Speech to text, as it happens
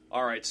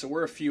All right, so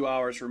we're a few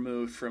hours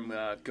removed from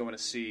going to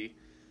see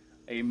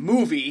a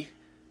movie,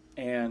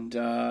 and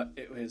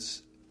it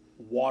was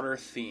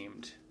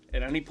water-themed.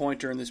 At any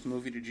point during this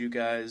movie, did you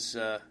guys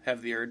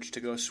have the urge to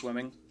go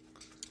swimming?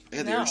 I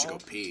had the urge to go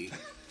pee.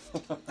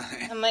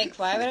 I'm like,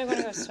 why would I want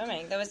to go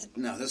swimming? This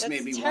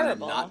made me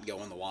terrible. want to not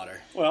go in the water.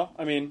 Well,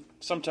 I mean,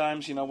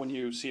 sometimes, when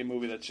you see a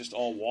movie that's just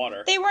all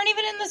water... They weren't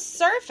even in the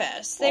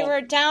surface. They were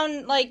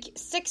down,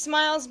 6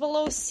 miles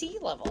below sea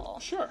level.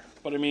 Sure.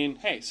 But, I mean,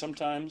 hey,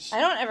 sometimes...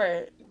 I don't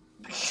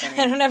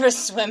ever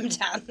swim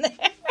down there.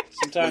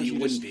 Sometimes you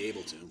wouldn't be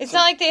able to. It's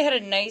not like they had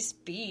a nice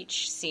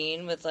beach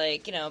scene with,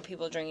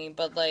 people drinking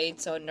Bud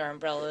Lights under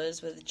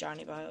umbrellas with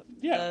Johnny Bahama.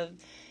 Yeah.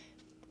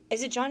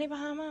 Is it Johnny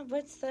Bahama?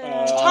 What's the...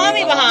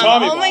 Tommy Bahama.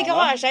 Tommy Oh, my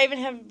Bahama. gosh.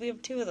 We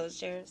have 2 of those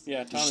chairs.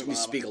 Yeah, Tommy Bahama. You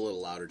speak a little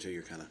louder, too.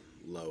 You're kind of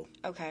low.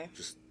 Okay.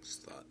 Just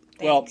thought.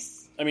 Thanks. Well,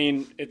 I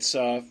mean, it's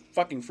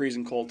fucking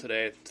freezing cold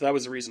today, so that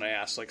was the reason I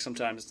asked.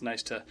 Sometimes it's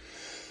nice to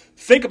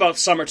think about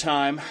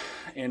summertime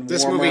and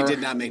this warmer movie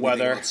did not make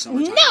weather. me think about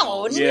summertime.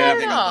 No, Yeah.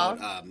 not at all.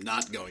 About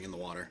not going in the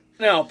water.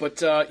 No,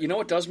 but you know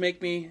what does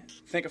make me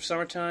think of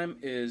summertime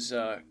is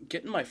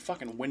getting my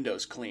fucking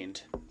windows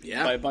cleaned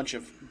by a bunch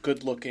of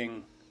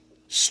good-looking,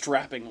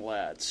 strapping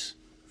lads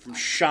from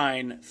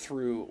Shine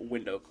Through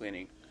Window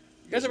Cleaning.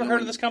 You guys ever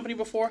heard of this company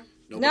before?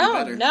 No,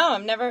 I've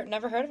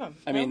never heard of them.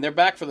 I mean, they're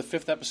back for the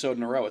 5th episode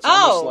in a row. It's Oh,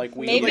 almost like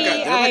we maybe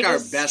they're I our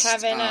just best,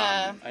 haven't...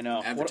 I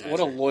know. What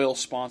a loyal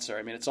sponsor.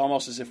 I mean, it's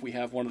almost as if we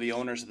have one of the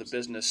owners of the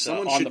business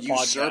Someone on the should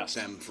usurp podcast.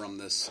 them from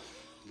this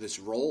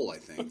role, I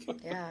think.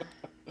 Yeah.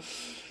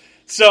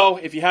 So,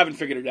 if you haven't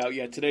figured it out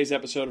yet, today's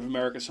episode of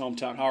America's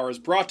Hometown Horror is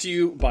brought to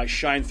you by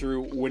Shine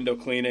Through Window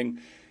Cleaning.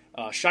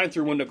 Shine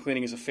Through Window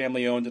Cleaning is a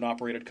family-owned and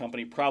operated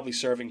company proudly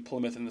serving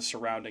Plymouth and the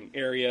surrounding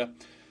area.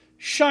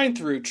 Shine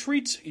Through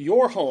treats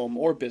your home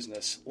or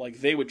business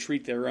like they would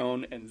treat their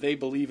own, and they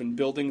believe in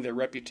building their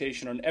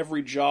reputation on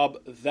every job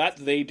that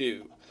they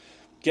do.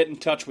 Get in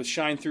touch with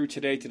Shine Through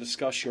today to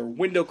discuss your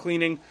window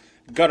cleaning,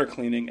 gutter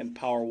cleaning, and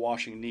power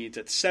washing needs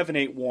at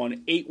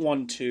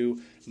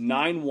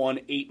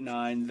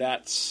 781-812-9189.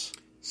 That's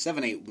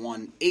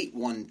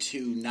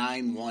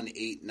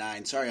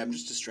 781-812-9189. Sorry, I'm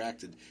just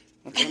distracted.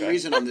 For some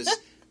reason on this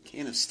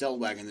can of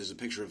Stellwagen, there's a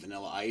picture of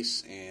Vanilla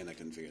Ice, and I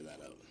couldn't figure that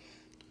out.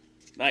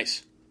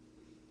 nice.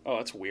 Oh,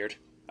 that's weird.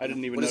 I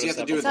didn't even What does he notice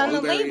have that to do It's with before.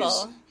 on the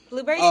blueberries? label.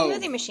 Blueberry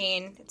smoothie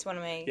machine. It's one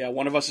of my Yeah,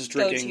 one of us is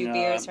drinking go-to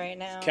beers right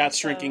now. Cat's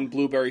drinking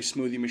blueberry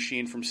smoothie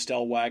machine from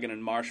Stellwagen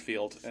in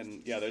Marshfield,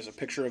 and yeah, there's a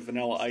picture of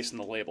Vanilla Ice in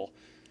the label.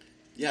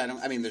 Yeah,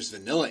 there's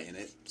vanilla in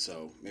it,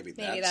 so maybe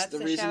that's the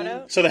reason. shout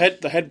out. So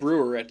the head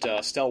brewer at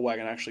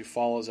Stellwagen actually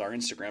follows our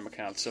Instagram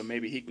account, so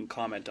maybe he can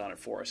comment on it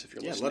for us if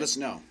you're listening. Let us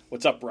know.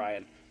 What's up,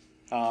 Brian?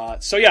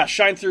 So yeah,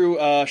 Shine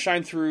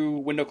Through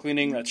Window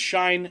Cleaning. That's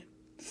Shine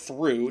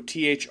Through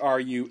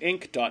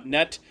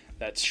THRUinc.net.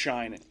 That's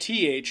Shine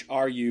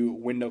THRU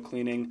Window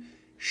Cleaning.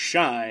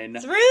 Shine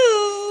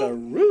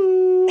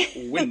through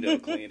window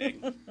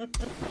cleaning.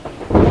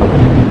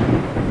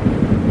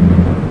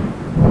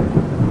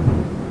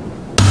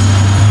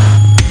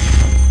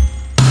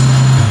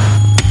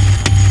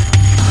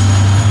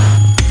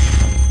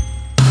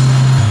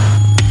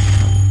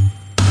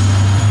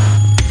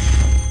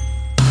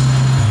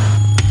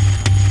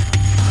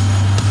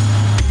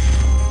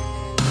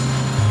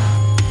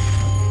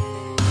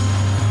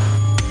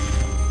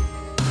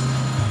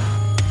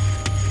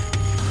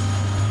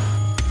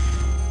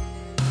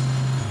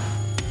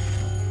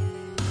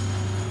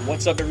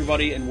 What's up,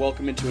 everybody, and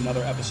welcome into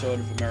another episode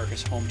of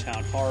America's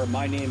Hometown Horror.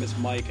 My name is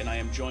Mike, and I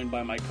am joined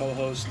by my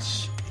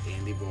co-hosts,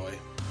 Andy Boy.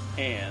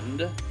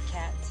 And...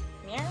 Cat.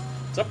 Meow.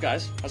 What's up,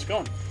 guys? How's it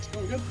going? It's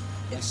going good.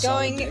 It's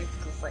going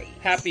great.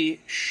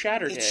 Happy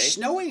Shatterday. It's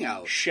snowing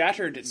out.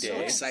 Shattered Day. So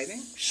exciting.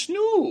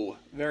 Snow.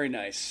 Very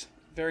nice.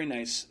 Very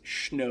nice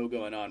snow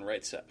going on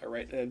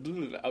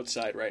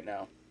outside right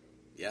now.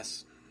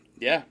 Yes.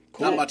 Yeah,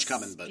 cool. Not much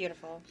coming, but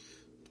Beautiful.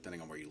 depending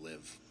on where you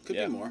live. Could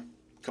Yeah. be more.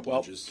 A couple Well,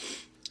 inches.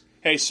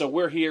 Hey, so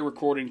we're here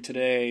recording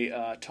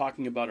today,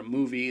 talking about a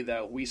movie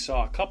that we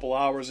saw a couple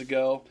hours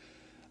ago.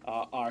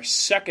 Our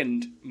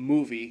second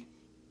movie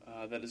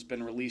that has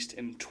been released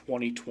in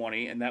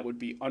 2020, and that would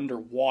be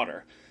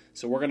Underwater.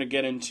 So we're going to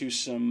get into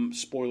some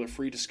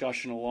spoiler-free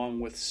discussion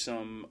along with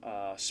some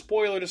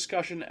spoiler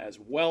discussion as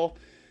well.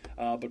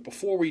 But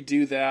before we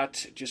do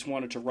that, just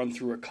wanted to run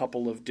through a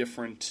couple of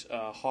different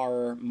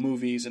horror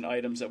movies and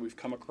items that we've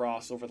come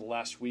across over the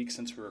last week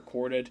since we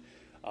recorded.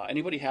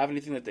 Anybody have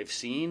anything that they've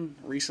seen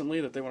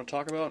recently that they want to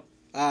talk about?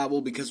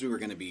 Well, because we were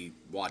going to be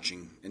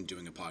watching and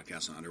doing a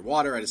podcast on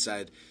Underwater, I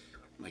decided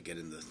I might get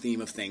in the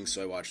theme of things,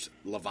 so I watched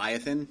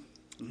Leviathan.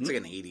 It's like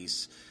an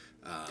 80s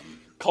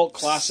Cult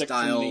classic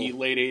style, from the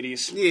late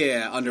 80s.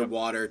 Yeah,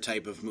 underwater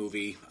type of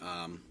movie.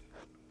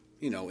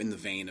 In the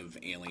vein of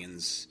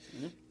Aliens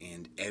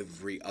and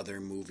every other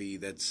movie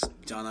that's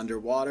done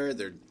underwater.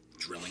 They're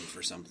drilling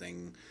for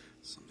something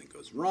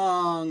goes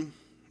wrong,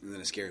 and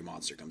then a scary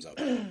monster comes out.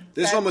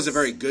 This one was a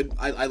very good...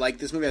 I liked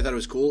this movie. I thought it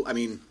was cool. I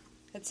mean,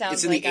 It sounds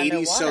it's in like the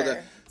 80s,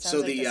 Underwater. so It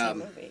sounds like the same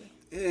movie.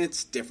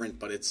 it's different,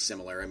 but it's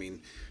similar. I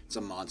mean, It's a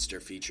monster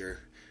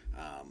feature.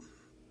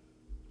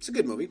 It's a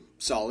good movie.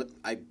 Solid.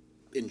 I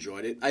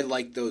enjoyed it. I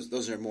like those.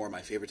 Those are more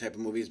my favorite type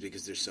of movies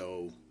because they're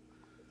so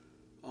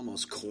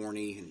almost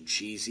corny and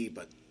cheesy,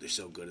 but they're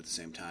so good at the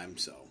same time.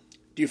 So,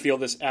 Do you feel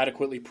this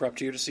adequately prepped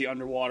you to see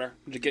Underwater,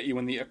 to get you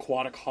in the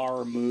aquatic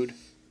horror mood?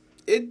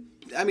 it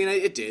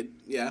did.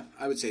 Yeah,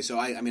 I would say so.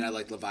 I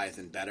like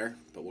Leviathan better,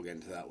 but we'll get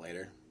into that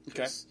later.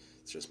 Okay. It's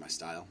just my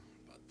style.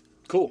 But.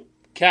 Cool.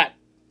 Kat,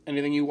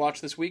 anything you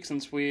watched this week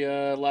since we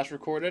last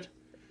recorded?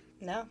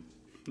 No.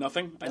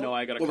 Nothing? I know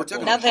I got a Well, we're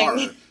couple. talking about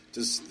Nothing. horror.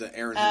 Does the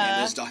Aaron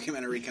Hernandez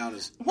documentary count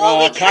as... Well,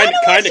 we kind of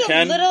watched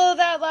kinda a little of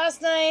that last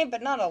night,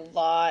 but not a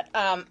lot.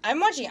 I'm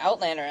watching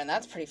Outlander, and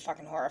that's pretty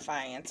fucking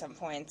horrifying at some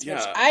points, which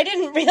Yeah. I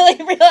didn't really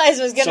realize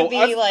was going to So be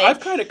I've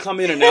kind of come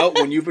in and out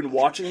when you've been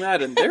watching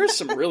that, and there's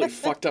some really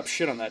fucked up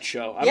shit on that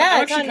show. I'm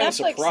Yeah, it's actually on kind of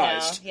Netflix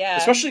surprised. now, yeah.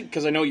 Especially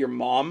because I know your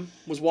mom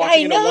was I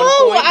watching it at one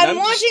know! point. and I'm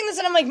watching this,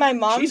 and I'm like, my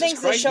mom Jesus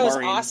thinks this Christ, show is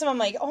Maureen. awesome. I'm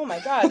like, oh my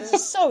god, this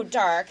is so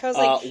dark. I was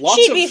like, lots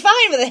she'd of- be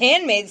fine with A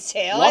Handmaid's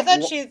Tale. I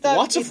thought she thought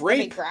lots of it'd be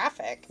rape.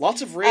 graphic.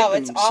 Lots of rape Oh,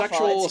 it's and awful.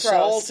 sexual It's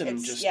assault gross. and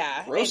It's- just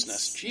yeah, grossness.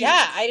 it's- Jesus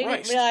yeah, I didn't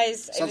Christ.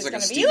 realize it Sounds was like a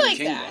going to be Stephen like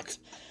King that.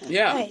 book.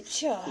 Yeah.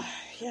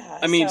 Yeah.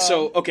 I mean,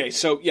 so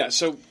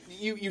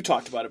you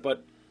talked about it,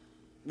 but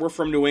we're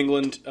from New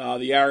England.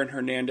 The Aaron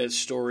Hernandez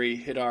story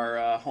hit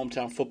our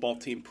hometown football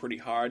team pretty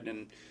hard,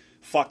 and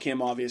fuck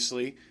him,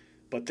 obviously.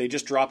 But they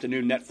just dropped a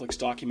new Netflix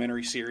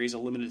documentary series, a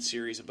limited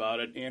series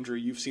about it. Andrew,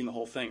 you've seen the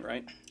whole thing,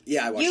 right?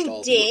 Yeah, I watched You all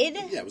of did?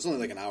 it. Yeah, it was only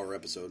like an hour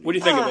episode. What do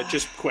you think of it?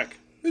 Just quick.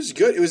 It was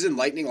good. It was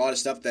enlightening. A lot of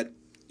stuff that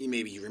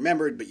maybe you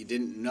remembered, but you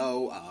didn't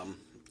know.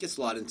 Gets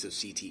a lot into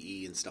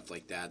CTE and stuff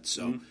like that.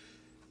 So,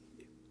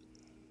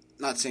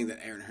 not saying that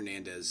Aaron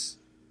Hernandez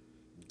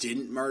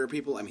didn't murder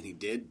people. I mean, he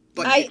did.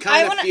 But I you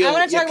kind of wanna- feel. I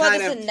wanna talk you about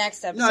kind this of- in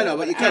next episode, No,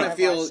 but you but kind I of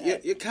feel. watched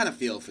it. You kind of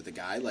feel for the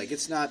guy. Like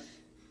it's not.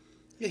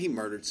 Yeah, he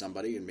murdered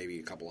somebody and maybe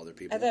a couple other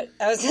people.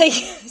 I was like,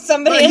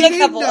 somebody But and he a didn't-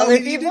 couple no, other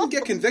he people? didn't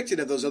get convicted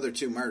of those other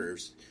 2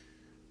 murders.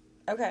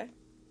 Okay.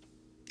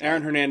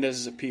 Aaron Hernandez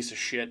is a piece of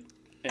shit,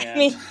 and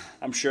mean-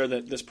 I'm sure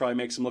that this probably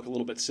makes him look a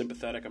little bit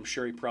sympathetic. I'm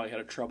sure he probably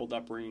had a troubled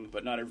upbringing,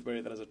 but not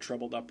everybody that has a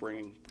troubled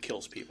upbringing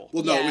kills people.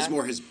 Well, no, it Yeah. was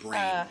more his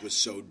brain was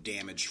so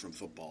damaged from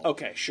football.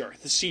 Okay, sure.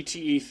 The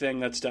CTE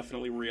thing, that's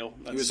definitely real.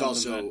 That's He was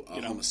something also that,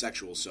 you know,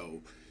 homosexual,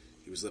 so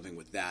he was living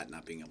with that,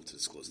 not being able to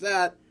disclose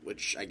that,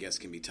 which I guess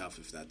can be tough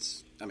if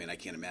that's... I mean, I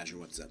can't imagine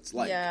what that's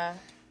like. Yeah.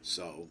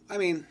 So, I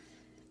mean,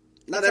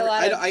 not It's a every...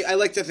 lot of I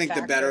like to think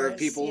the better of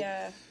factors, people.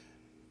 Yeah.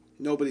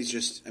 Nobody's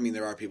just... I mean,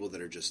 there are people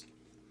that are just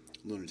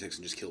lunatics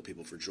and just kill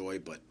people for joy,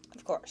 but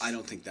Of course. I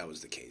don't think that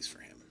was the case for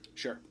him.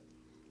 Sure.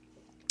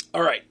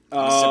 All right.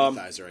 I'm a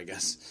sympathizer, I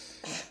guess.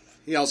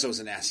 He also was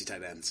a nasty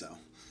tight end, so...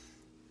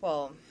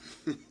 Well,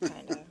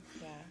 kind of,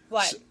 yeah.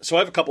 What? So I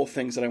have a couple of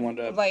things that I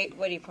wanted to...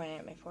 What are you pointing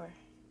at me for?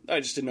 I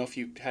just didn't know if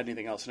you had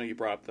anything else. I know you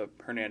brought up the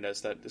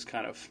Hernandez that is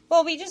kind of...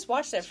 Well, we just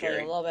watched it for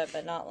Scary. a little bit,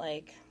 but not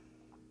like...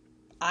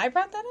 I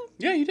brought that up?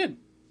 Yeah, you did.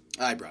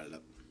 I brought it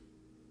up.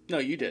 No,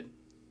 you did.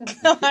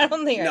 No, I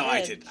don't think No, I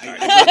I did. did.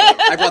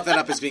 I brought that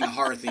up as being a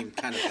horror-themed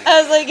kind of thing.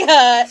 I was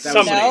like,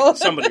 was no.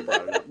 Somebody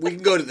brought it up. We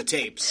can go to the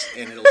tapes,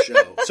 and it'll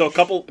show. So a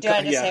couple... Do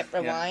I just yeah, hit yeah,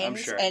 rewind I'm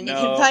sure. and you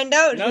No. can find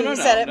out No, who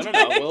said it No.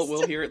 first?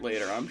 We'll hear it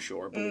later, I'm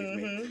sure, believe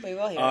me. We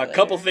will hear A it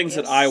couple later. things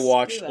that Yes, I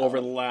watched we will.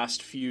 over the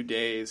last few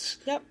days.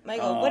 Yep,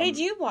 Michael, what did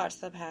you watch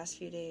the past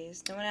few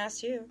days? No one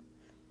asked you.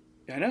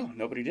 I know,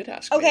 nobody did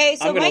ask me. Okay,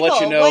 so I'm gonna Michael,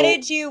 let you know what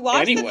did you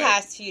watch the anyway.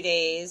 past few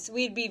days?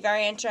 We'd be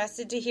very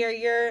interested to hear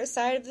your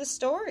side of the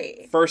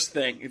story. First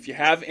thing, if you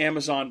have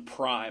Amazon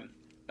Prime,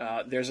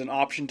 there's an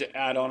option to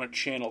add on a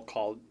channel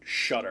called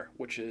Shudder,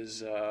 which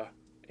is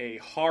a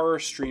horror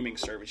streaming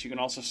service. You can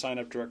also sign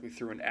up directly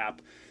through an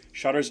app.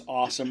 Shudder's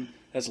awesome.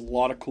 Has a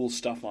lot of cool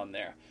stuff on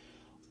there.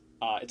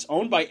 It's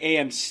owned by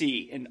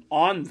AMC, and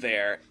on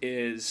there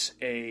is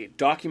a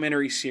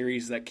documentary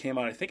series that came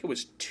out, I think it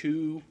was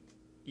 2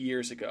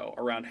 years ago,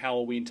 around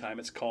Halloween time.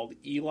 It's called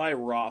Eli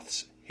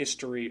Roth's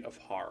History of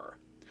Horror.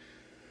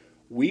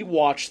 We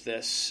watched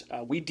this.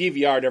 We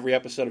DVR'd every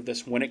episode of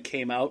this when it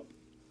came out,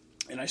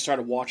 and I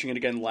started watching it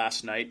again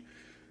last night,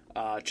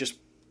 just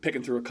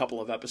picking through a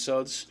couple of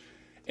episodes,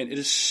 and it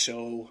is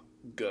so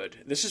good.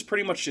 This is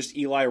pretty much just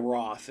Eli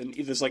Roth, and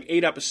there's like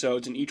 8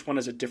 episodes, and each one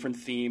has a different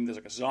theme. There's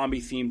like a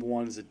zombie-themed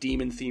one, there's a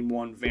demon-themed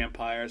one,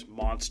 vampires,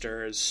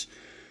 monsters,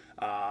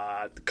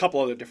 a couple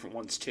other different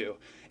ones too.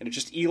 And it's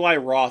just Eli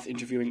Roth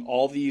interviewing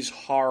all these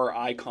horror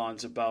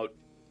icons about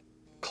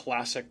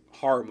classic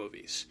horror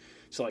movies.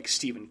 So like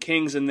Stephen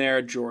King's in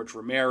there, George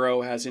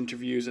Romero has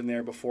interviews in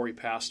there before he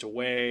passed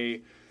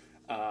away.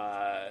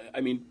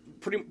 I mean,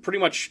 pretty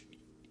much.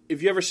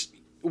 If you ever,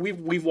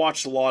 we've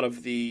watched a lot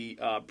of the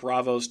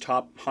Bravo's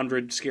top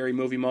 100 scary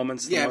movie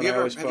moments. Yeah, have you I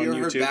always ever put on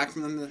heard YouTube. back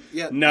from them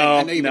yet? No,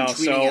 I know you've no. been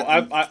tweeting So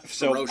at them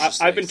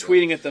ferociously, I've been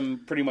tweeting at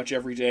them pretty much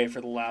every day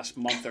for the last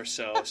month or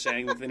so,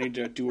 saying that they need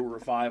to do a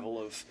revival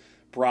of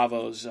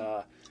Bravo's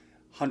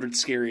 100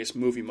 scariest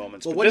movie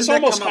moments. Well, But when this did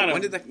that almost come out? kind of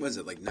When did that? Was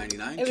it like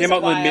 99? It was came a out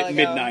in while the ago.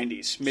 mid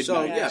 90s,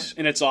 So, yeah.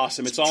 and it's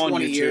awesome. It's all on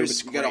 20 YouTube. years.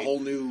 It's You got a great. whole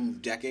new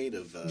decade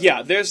of.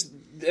 Yeah, there's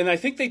and I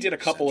think they did a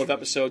couple of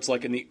episodes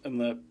like in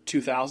the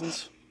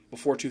 2000s,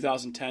 before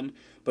 2010.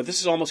 But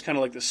this is almost kind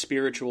of like the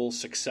spiritual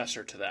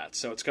successor to that.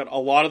 So it's got a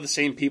lot of the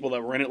same people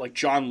that were in it. Like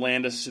John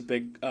Landis is a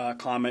big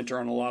commenter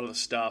on a lot of the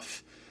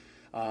stuff.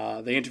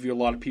 They interview a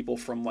lot of people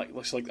from like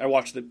I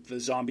watched the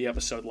zombie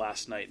episode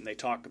last night, and they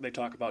talk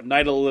about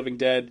Night of the Living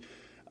Dead,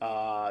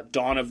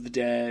 Dawn of the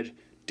Dead,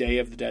 Day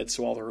of the Dead.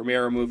 So all the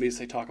Romero movies.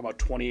 They talk about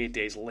 28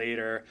 Days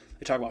Later.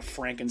 They talk about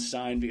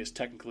Frankenstein because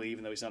technically,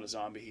 even though he's not a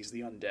zombie, he's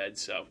the undead.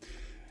 So.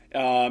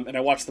 And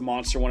I watched the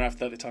monster one after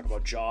that. They talk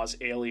about Jaws,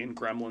 Alien,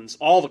 Gremlins,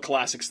 all the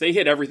classics. They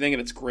hit everything,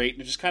 and it's great.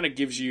 And it just kind of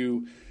gives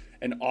you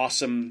an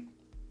awesome,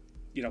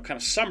 kind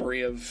of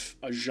summary of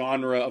a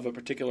genre of a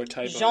particular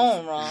type of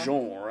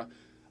genre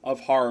of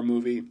horror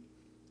movie.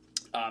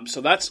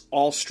 So that's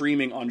all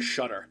streaming on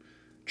Shudder.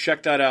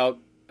 Check that out.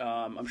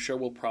 I'm sure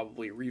we'll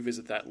probably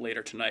revisit that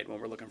later tonight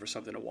when we're looking for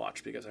something to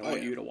watch because I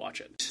want you to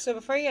watch it. So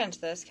before you get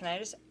into this, can I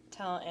just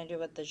tell Andrew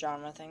what the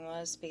genre thing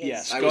was? Because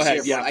yes, go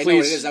ahead. Yeah, I please. know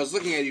what it is. I was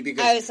looking at you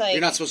because you're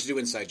not supposed to do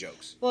inside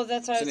jokes. Well,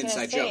 that's what I was going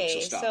to say. Joke, so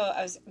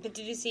stop. But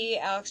did you see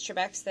Alex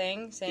Trebek's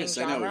thing saying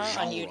genre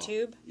on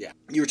YouTube? Yeah,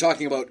 you were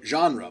talking about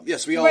genre.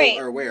 Yes, we all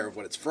are aware of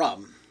what it's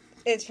from.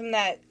 It's from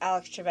that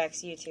Alex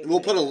Trebek's YouTube. We'll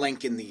put a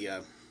link in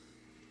the.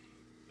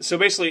 So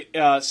basically,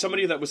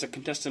 somebody that was a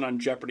contestant on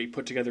Jeopardy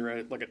put together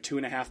a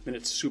 2.5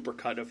 minute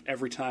supercut of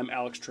every time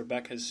Alex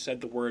Trebek has said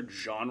the word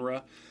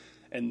genre,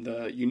 and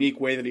the unique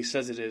way that he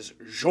says it is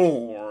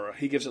genre.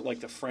 He gives it like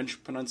the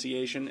French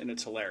pronunciation, and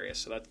it's hilarious.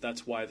 So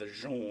that's why the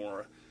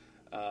genre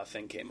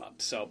thing came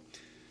up. So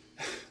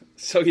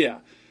yeah,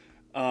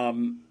 I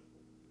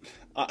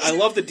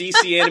love the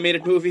DC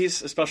animated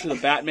movies, especially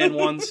the Batman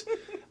ones.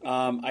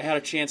 I had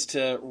a chance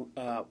to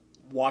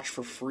watch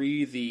for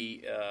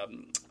free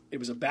it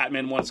was a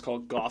Batman one. It's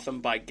called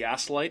Gotham by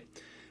Gaslight,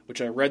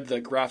 which I read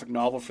the graphic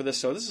novel for this.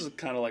 So this is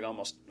kind of like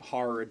almost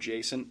horror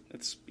adjacent.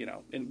 It's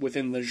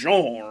within the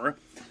genre,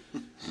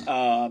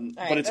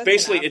 but it's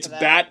basically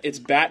it's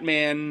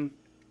Batman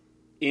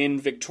in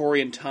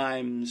Victorian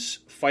times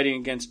fighting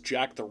against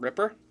Jack the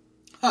Ripper.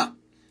 Huh.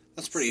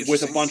 That's pretty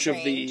interesting. With a bunch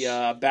of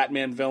the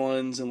Batman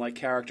villains and like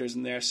characters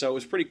in there. So it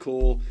was pretty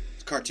cool.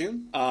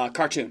 Cartoon?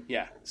 Cartoon,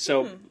 yeah.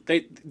 So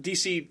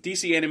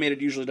DC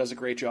Animated usually does a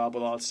great job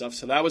with all that stuff.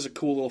 So that was a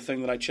cool little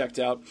thing that I checked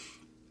out.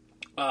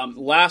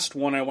 Last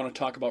one I want to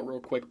talk about real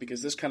quick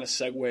because this kind of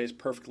segues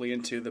perfectly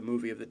into the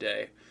movie of the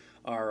day,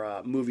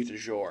 our movie du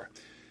jour,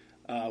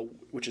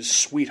 which is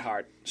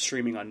Sweetheart,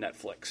 streaming on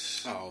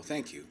Netflix. Oh,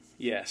 thank you.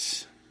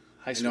 Yes.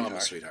 Hi, Sweetheart. I know I'm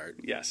a sweetheart.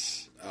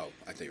 Yes. Oh,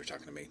 I thought you were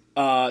talking to me.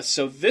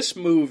 So this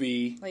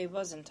movie... Well, he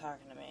wasn't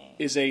talking to me.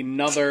 ...is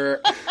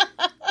another...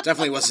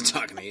 Definitely wasn't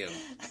talking to you.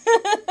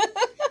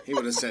 He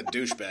would have said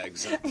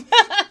douchebags.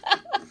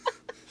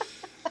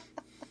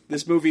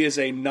 This movie is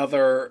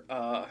another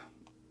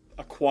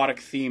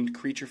aquatic-themed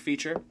creature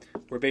feature,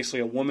 where basically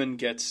a woman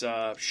gets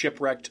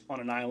shipwrecked on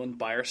an island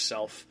by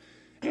herself,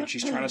 and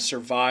she's trying to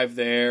survive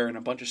there, and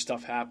a bunch of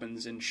stuff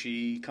happens, and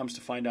she comes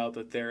to find out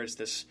that there is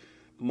this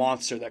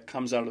monster that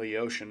comes out of the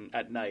ocean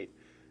at night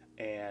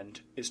and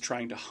is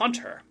trying to hunt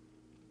her.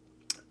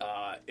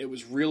 It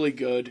was really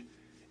good.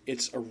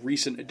 It's a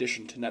recent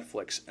addition to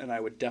Netflix, and I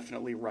would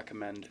definitely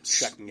recommend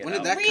checking it out. When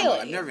did that come out?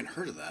 I've never even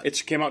heard of that.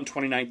 It came out in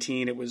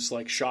 2019. It was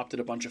shopped at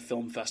a bunch of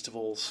film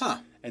festivals. Huh.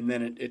 And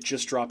then it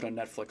just dropped on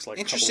Netflix a couple of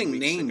weeks ago. Interesting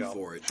name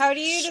for it. How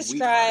do you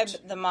describe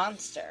the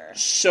monster?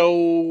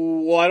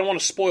 So, I don't want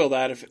to spoil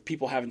that if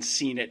people haven't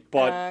seen it,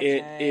 but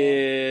it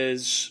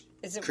is...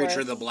 Is it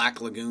Creature of the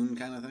Black Lagoon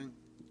kind of thing?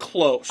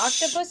 Close.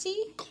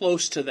 Octopussy?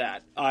 Close to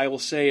that. I will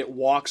say it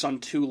walks on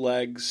two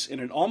legs,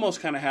 and it almost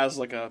kind of has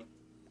like a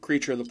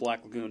Creature of the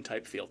Black Lagoon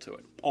type feel to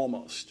it.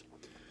 Almost.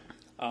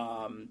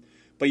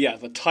 But yeah,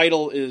 the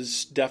title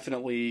is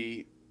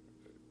definitely...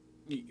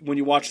 When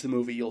you watch the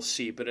movie, you'll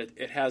see, but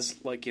it has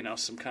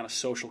some kind of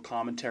social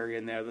commentary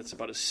in there that's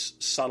about as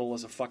subtle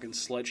as a fucking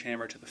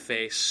sledgehammer to the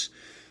face.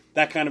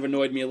 That kind of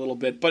annoyed me a little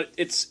bit, but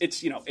it's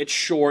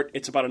short.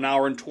 It's about an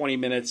hour and 20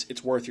 minutes.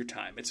 It's worth your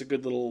time. It's a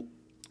good little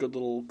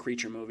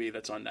creature movie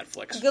that's on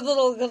Netflix. Good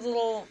little.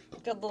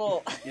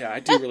 Yeah, I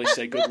do really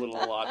say good little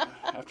a lot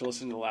after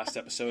listening to the last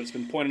episode. It's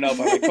been pointed out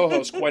by my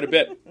co-host quite a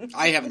bit.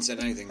 I haven't said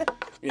anything.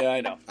 Yeah,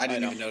 I know. I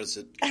didn't even notice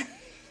it.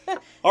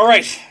 All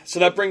right, so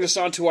that brings us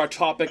on to our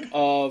topic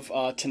of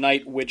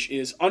tonight, which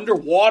is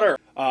Underwater.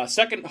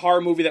 Second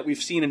horror movie that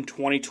we've seen in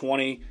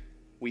 2020.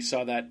 We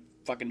saw that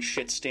fucking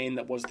shit stain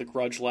that was The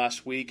Grudge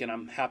last week, and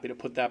I'm happy to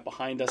put that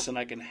behind us, and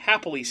I can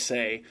happily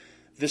say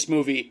this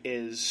movie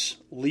is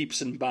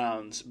leaps and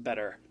bounds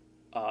better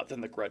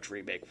than The Grudge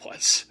remake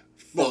was.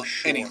 Well,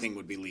 sure. Anything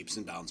would be leaps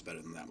and bounds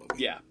better than that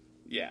movie.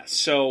 Yeah.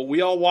 So we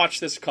all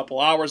watched this a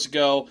couple hours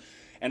ago,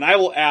 and I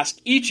will ask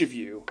each of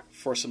you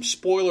for some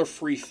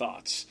spoiler-free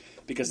thoughts,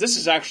 because this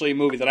is actually a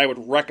movie that I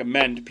would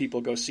recommend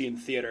people go see in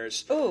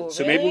theaters. Ooh,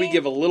 so really? maybe we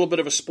give a little bit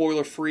of a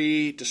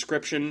spoiler-free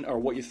description or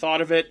what you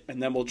thought of it,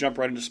 and then we'll jump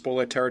right into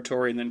spoiler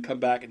territory and then come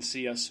back and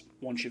see us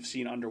once you've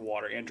seen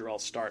Underwater. Andrew, I'll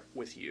start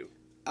with you.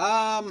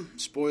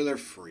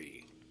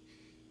 Spoiler-free.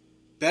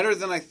 Better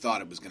than I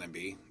thought it was going to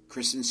be.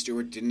 Kristen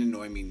Stewart didn't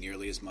annoy me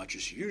nearly as much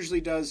as she usually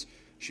does.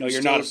 No,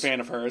 you're not a fan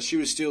of hers. She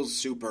was still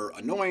super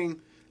annoying.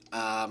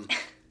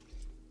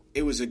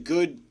 It was a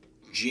good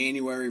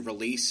January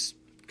release,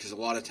 because a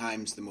lot of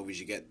times the movies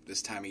you get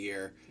this time of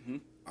year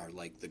are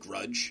like The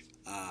Grudge.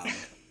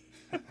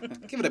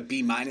 Give it a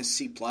B-,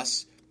 C+.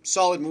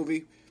 Solid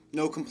movie.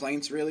 No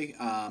complaints, really.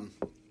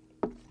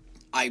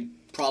 I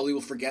probably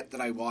will forget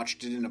that I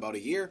watched it in about a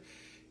year.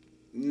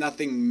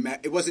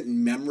 It wasn't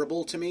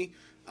memorable to me.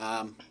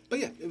 But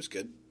yeah, it was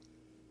good.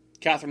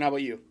 Catherine, how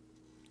about you?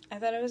 I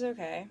thought it was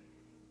okay.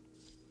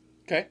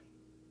 Okay.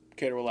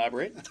 Care to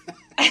elaborate?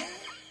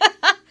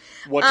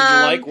 What did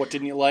you like? What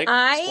didn't you like?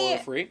 Spoiler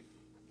free.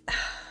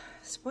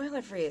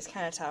 Spoiler free is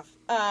kind of tough.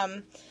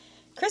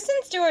 Kristen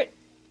Stewart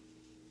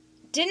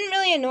didn't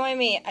really annoy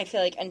me, I feel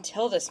like,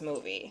 until this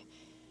movie.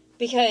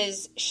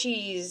 Because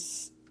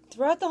she's,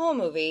 throughout the whole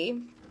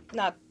movie,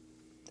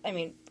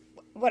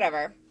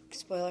 whatever.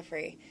 Spoiler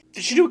free.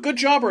 Did she do a good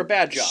job or a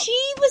bad job?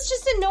 She was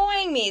just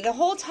annoying me the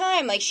whole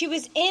time. Like, she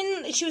was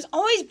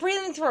always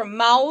breathing through her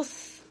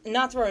mouth,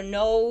 not through her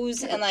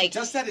nose, and like, she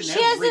does that in she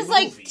every has this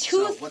like movie,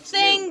 tooth so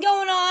thing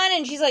going on,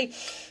 and she's like,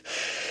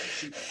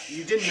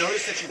 you didn't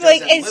notice that she does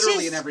like, that it's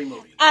literally just, in every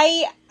movie.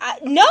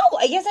 No,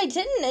 I guess I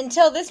didn't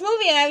until this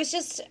movie, and I was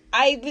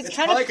kind of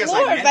probably 'cause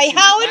I floored by mentioned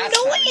how it last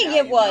time, annoying now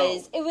it you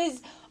was. know. It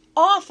was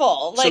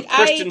awful. So Like,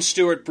 Kristen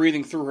Stewart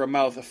breathing through her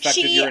mouth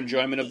affected your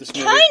enjoyment of this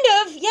movie? Kind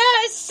of,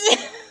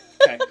 yes.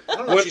 Okay. I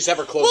don't know if she's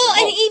ever closed Well,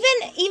 her and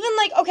mouth. even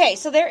like, okay,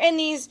 so they're in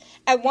these,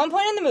 at one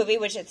point in the movie,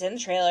 which it's in the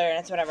trailer and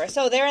it's whatever,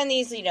 so they're in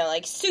these,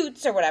 like,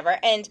 suits or whatever,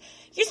 and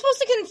you're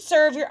supposed to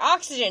conserve your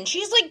oxygen.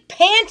 She's, like,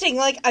 panting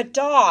like a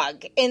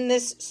dog in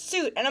this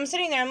suit, and I'm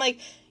sitting there, I'm like,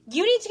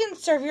 you need to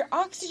conserve your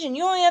oxygen.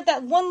 You only have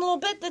that one little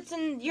bit that's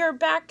in your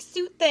back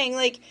suit thing,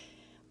 like,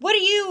 what are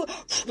you...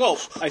 Well,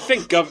 I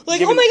think... oh my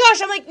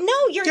gosh, I'm like, no,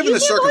 you're given the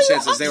using all your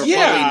circumstances, they were Yeah,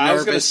 probably nervous. I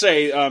was going to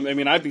say,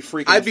 I'd be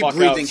freaking I'd be the fuck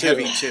breathing out, too.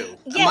 heavy, too.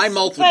 Yes, My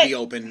mouth would but- be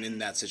open in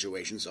that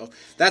situation, so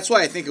that's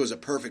why I think it was a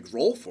perfect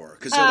role for her.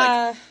 Because they're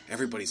like,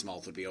 everybody's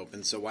mouth would be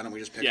open, so why don't we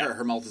just pick her?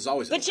 Her mouth is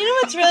always open. But you know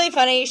what's really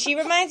funny? She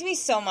reminds me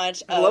so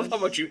much of... I love how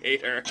much you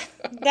hate her.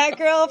 that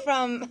girl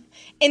from,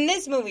 in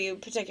this movie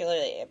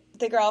particularly,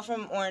 the girl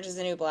from Orange is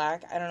the New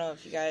Black. I don't know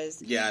if you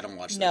guys Yeah, I don't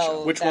watch that know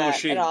show. Which one was that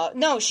she? at all.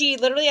 No, she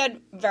literally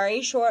had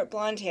very short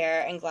blonde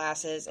hair and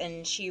glasses,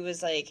 and she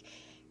was like,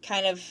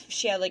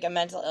 she had like a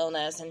mental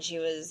illness, and she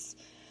was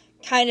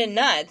kind of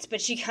nuts,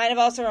 but she kind of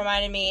also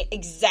reminded me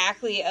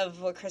exactly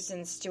of what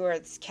Kristen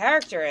Stewart's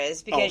character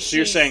is. Because so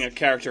you're saying a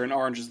character in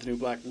Orange is the New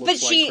Black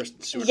looks like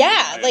Kristen Stewart? Yeah,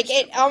 I like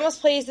understand. it almost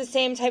plays the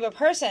same type of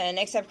person,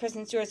 except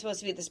Kristen Stewart's supposed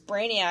to be this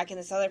brainiac, and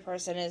this other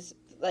person is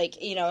like,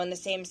 in the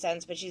same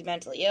sense, but she's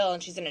mentally ill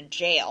and she's in a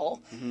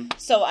jail. Mm-hmm.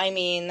 So, I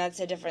mean, that's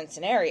a different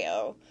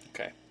scenario.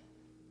 Okay.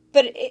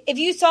 But if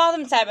you saw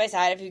them side by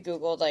side, if you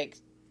Googled, like,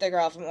 the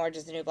girl from Orange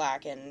is the New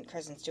Black and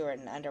Kristen Stewart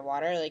in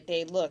Underwater, like,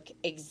 they look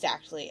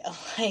exactly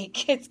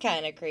alike. It's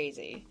kind of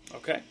crazy.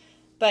 Okay.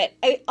 But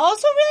it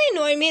also really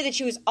annoyed me that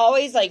she was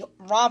always, like,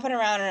 romping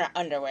around in her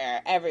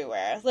underwear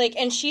everywhere. Like,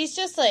 and she's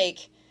just, like...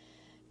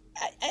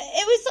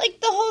 It was, like,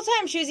 the whole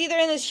time she was either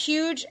in this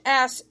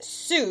huge-ass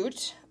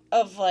suit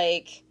of,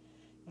 like,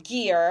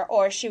 gear,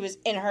 or she was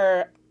in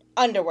her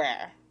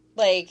underwear.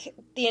 Like,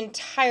 the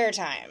entire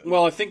time.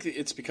 Well, I think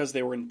it's because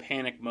they were in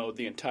panic mode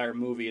the entire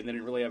movie, and they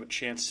didn't really have a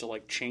chance to,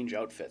 like, change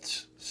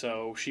outfits.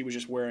 So she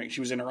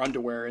was in her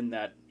underwear in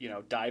that,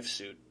 dive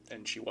suit,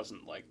 and she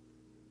wasn't, like,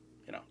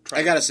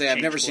 I gotta say, I've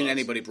never change seen clothes.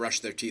 anybody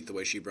brush their teeth the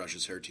way she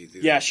brushes her teeth.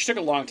 Either. Yeah, she took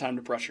a long time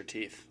to brush her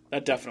teeth.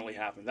 That definitely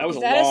happened. That was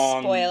Is that a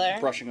long spoiler?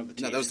 brushing of the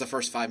teeth. No, that was the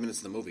first 5 minutes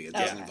of the movie. It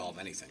doesn't involve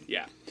anything.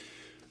 Yeah.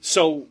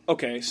 So,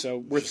 okay, so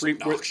we're Just three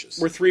obnoxious.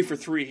 we're 3 for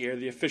 3 here.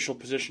 The official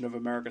position of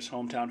America's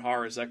Hometown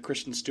Horror is that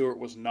Kristen Stewart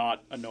was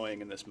not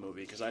annoying in this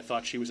movie, because I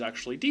thought she was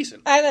actually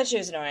decent. I thought she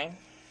was annoying.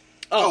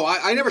 Oh,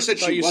 I never said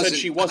she you wasn't. said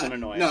she wasn't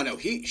annoying. No,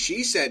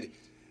 she said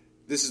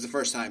this is the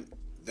first time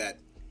that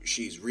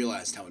she's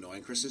realized how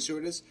annoying Kristen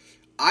Stewart is.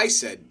 I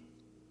said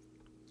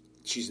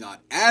she's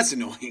not as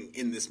annoying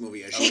in this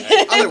movie as she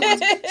has other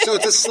ones. So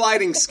it's a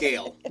sliding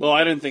scale. Well,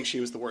 I didn't think she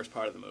was the worst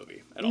part of the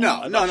movie at all.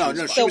 I No, thought no,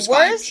 she was she fine. The was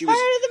fine. worst She part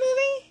was- of the movie?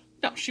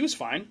 No, she was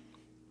fine.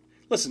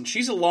 Listen,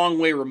 she's a long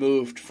way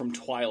removed from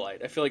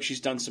Twilight. I feel like she's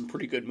done some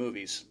pretty good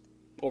movies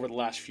over the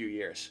last few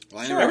years.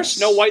 Well, I Sure. Remember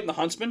Snow White and the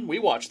Huntsman? We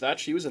watched that.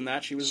 She was in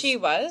that. She was. She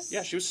was?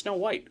 Yeah, she was Snow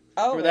White.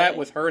 Oh, Remember that really?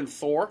 with her and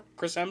Thor,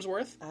 Chris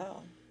Hemsworth?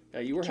 Oh.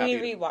 Yeah, you were Can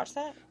happy. we rewatch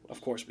that? Of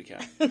course we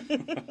can.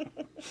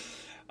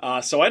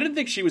 So I didn't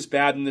think she was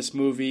bad in this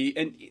movie.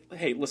 And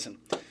hey, listen,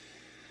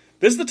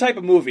 this is the type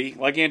of movie,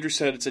 like Andrew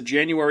said, it's a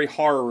January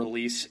horror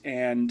release.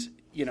 And,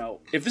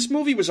 if this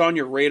movie was on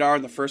your radar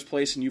in the first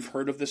place and you've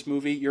heard of this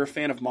movie, you're a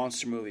fan of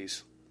monster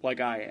movies, like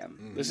I am.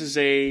 Mm-hmm. This is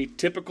a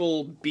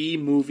typical B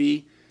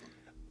movie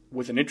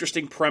with an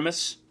interesting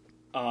premise.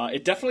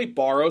 It definitely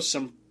borrows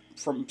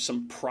from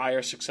some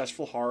prior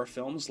successful horror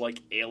films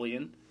like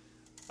Alien.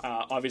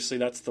 Obviously,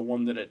 that's the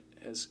one that it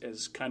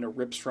has kind of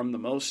rips from the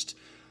most.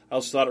 I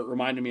also thought it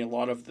reminded me a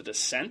lot of The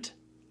Descent.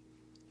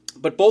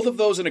 But both of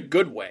those in a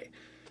good way.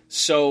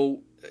 So,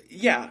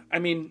 yeah, I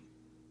mean,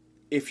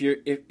 if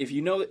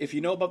you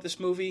know about this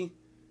movie,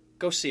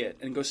 go see it,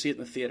 and go see it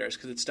in the theaters,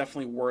 because it's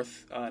definitely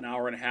worth an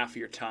hour and a half of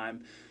your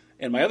time.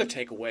 And my other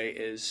takeaway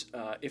is,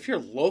 if you're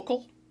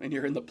local and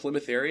you're in the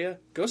Plymouth area,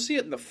 go see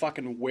it in the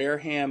fucking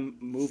Wareham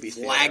movie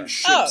theater.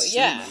 Oh,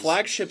 yeah.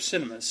 Flagship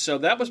Cinemas. So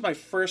that was my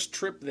first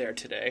trip there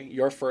today.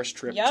 Your first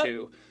trip,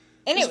 too.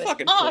 And this it was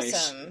fucking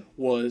awesome. place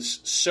was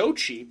so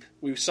cheap.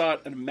 We saw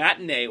it at a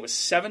matinee. It was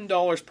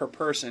 $7 per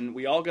person.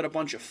 We all got a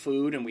bunch of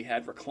food, and we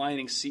had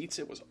reclining seats.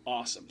 It was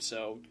awesome.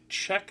 So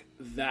check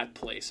that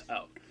place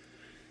out.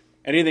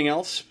 Anything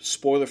else,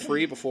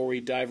 spoiler-free, before we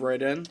dive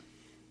right in?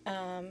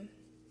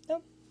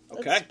 Nope.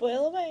 Okay. Let's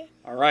spoil away.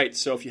 All right,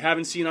 so if you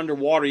haven't seen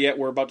Underwater yet,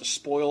 we're about to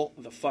spoil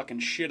the fucking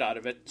shit out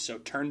of it. So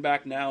turn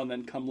back now and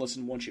then come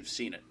listen once you've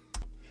seen it.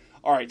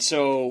 All right,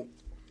 so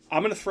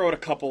I'm going to throw out a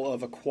couple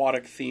of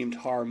aquatic-themed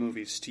horror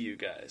movies to you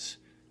guys.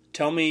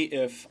 Tell me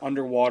if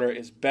Underwater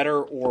is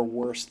better or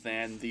worse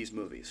than these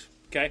movies.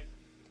 Okay?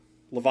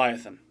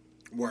 Leviathan.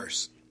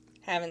 Worse.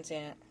 Haven't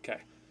seen it. Okay.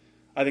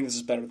 I think this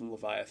is better than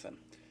Leviathan.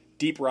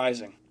 Deep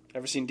Rising.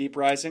 Ever seen Deep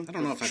Rising? I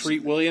don't know if I've Treat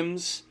seen it.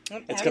 Williams.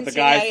 Nope, It's got haven't the seen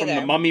guy that from the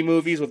either. Mummy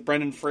movies with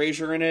Brendan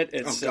Fraser in it.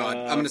 It's, Oh, God.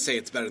 I'm going to say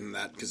it's better than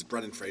that, because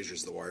Brendan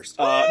Fraser's the worst.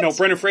 no,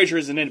 Brendan Fraser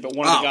isn't in it, but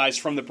one of the Oh. guys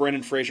from the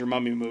Brendan Fraser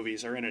Mummy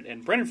movies are in it.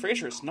 And Brendan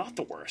Fraser is not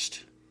the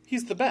worst.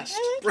 He's the best.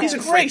 Brendan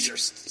He's great.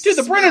 Fraser's Dude,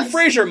 the Brendan best.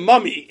 Fraser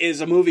Mummy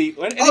is a movie.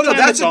 Anytime no,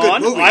 that's it's a good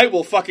on, movie. I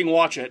will fucking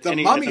watch it. The at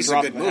the Mummy's a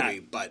drop good of a hat. movie,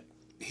 but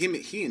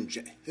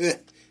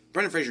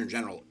Brendan Fraser in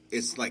general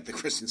is like the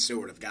Kristen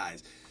Stewart of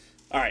guys.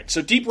 All right,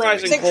 so Deep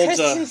Rising The holds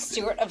Kristen a...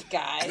 Stewart of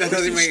guys. That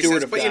doesn't make Stewart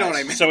sense, of but you know what I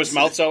guys. mean. So his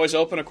mouth's always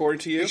open,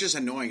 according to you? He's just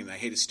annoying, and I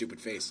hate his stupid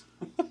face.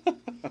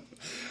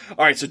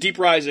 All right, so Deep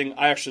Rising,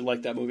 I actually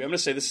like that movie. I'm going to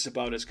say this is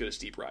about as good as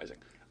Deep Rising.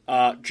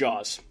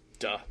 Jaws.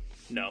 Duh.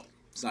 No.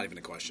 It's not even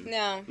a question.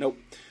 No. Nope.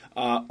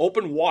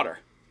 Open Water.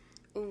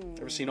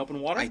 Ever seen Open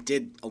Water? I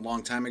did a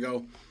long time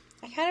ago.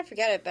 I kind of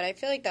forget it, but I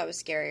feel like that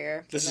was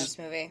scarier than this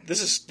movie.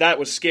 That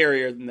was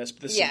scarier than this,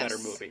 but this Yes. is a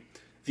better movie.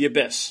 The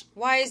Abyss.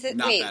 Why is it?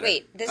 Not better.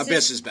 Wait.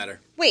 Abyss is better.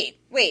 Wait.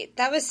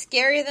 That was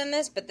scarier than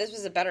this, but this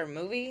was a better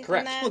movie.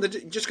 Correct. Than Well,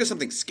 that? just because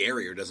something's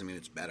scarier doesn't mean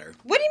it's better.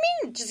 What do you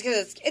mean? Just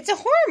because it's a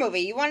horror movie,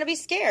 you want to be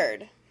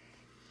scared?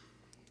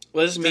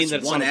 Well, it doesn't mean That's that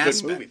it's one not a good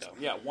aspect. movie, though.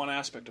 Yeah, one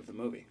aspect of the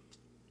movie.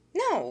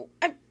 No.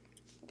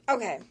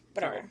 Okay.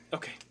 Whatever. All right.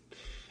 Okay.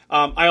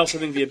 I also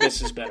think The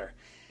Abyss is better.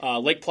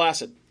 Lake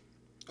Placid.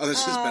 Oh, this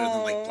is better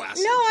than Lake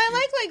Placid. No, I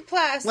like Lake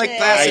Placid. Lake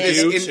Placid I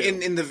do, is too.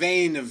 in the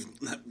vein of...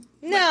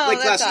 No, Lake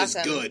that's Placid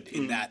awesome. is good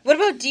in that What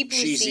about Deep Blue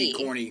cheesy, Sea?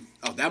 corny...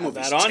 Oh, that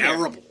movie's that on there.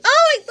 terrible.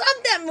 Oh, I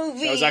love that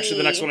movie. That was actually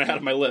the next one I had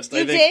on my list. I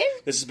You think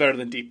did? this is better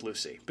than Deep Blue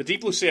Sea. But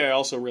Deep Blue Sea I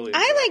also really enjoy.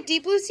 I like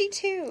Deep Blue Sea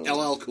too.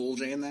 LL Cool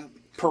J in that?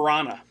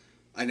 Piranha.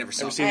 I never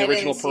saw Ever it. seen I the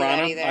original didn't see that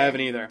Piranha? either. I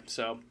haven't either.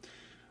 So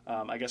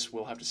I guess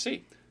we'll have to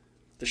see.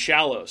 The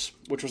Shallows,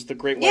 which was the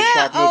Great White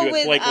Yeah, Shark movie with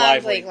with Blake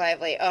Lively. Blake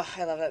Lively. Oh,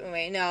 I love that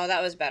movie. No,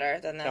 that was better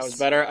than this. That was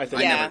better. I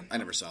think. Yeah. I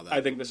never saw that. I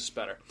think this is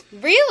better.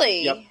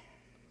 Really? Yep.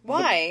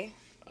 Why?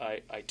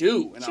 I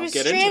do, and She I'll was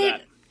get into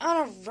stranded that.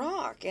 on a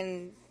rock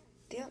and...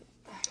 Yeah,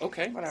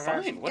 Okay, whatever.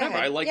 fine, Go whatever.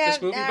 ahead. I like Yeah,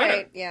 this movie all better.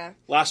 right, yeah.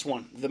 Last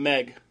one, The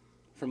Meg,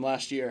 from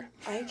last year.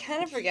 I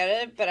kind of forget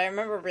it, but I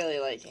remember really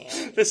liking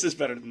it. This is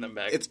better than The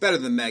Meg. It's better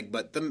than Meg,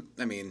 but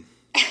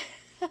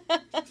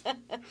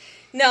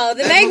No,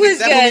 The that Meg movie- was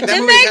that good. movie- The that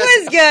Meg movie has-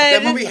 was good.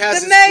 That movie has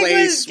The its Meg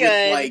place was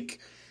good. with like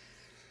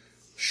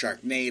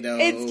Sharknado.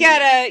 It's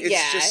got a- It's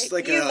yeah, just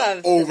like you a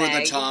love The over the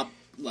Meg. top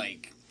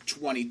like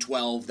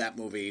 2012 that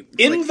movie. It's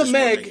In like The just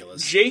more Meg,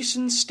 ridiculous.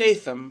 Jason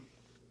Statham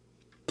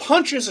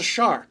punches a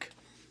shark.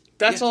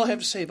 That's all I have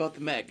to say about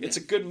The Meg. It's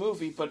a good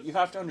movie, but you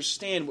have to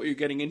understand what you're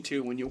getting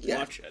into when you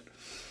watch it.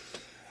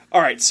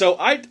 All right, so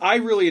I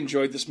really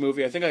enjoyed this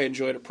movie. I think I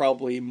enjoyed it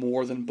probably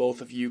more than both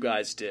of you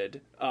guys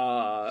did.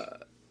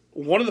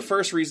 One of the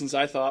first reasons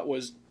I thought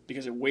was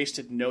because it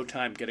wasted no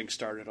time getting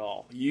started at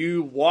all.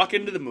 You walk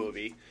into the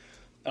movie,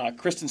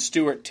 Kristen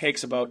Stewart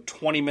takes about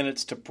 20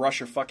 minutes to brush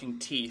her fucking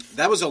teeth.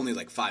 That was only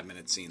like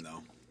 5-minute scene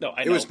though. No,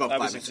 I It know. was about I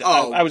 5 was minutes.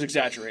 I was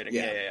exaggerating.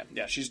 Yeah.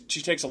 Yeah. She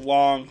takes a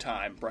long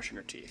time brushing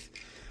her teeth.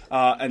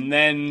 And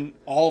then,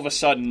 all of a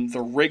sudden, the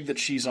rig that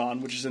she's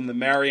on, which is in the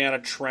Mariana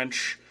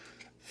Trench,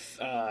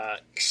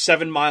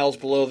 7 miles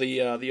below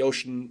the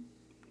ocean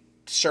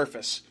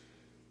surface,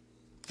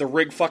 the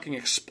rig fucking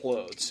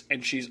explodes.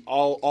 And she's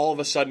all of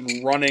a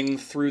sudden running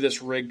through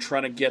this rig,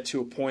 trying to get to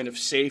a point of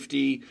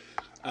safety.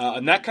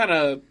 And that kind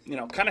of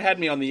had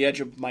me on the edge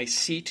of my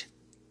seat.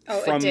 Oh,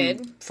 From, it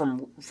did?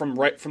 from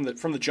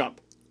the jump.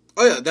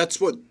 Oh yeah, that's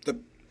what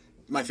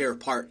my favorite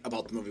part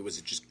about the movie was.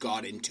 It just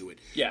got into it.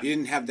 Yeah. You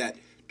didn't have that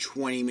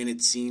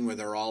 20-minute scene where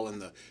they're all in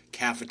the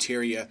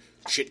cafeteria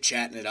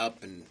chit-chatting it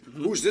up and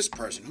who's this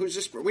person? Who's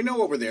this person? We know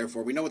what we're there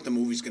for. We know what the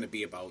movie's going to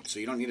be about, so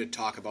you don't need to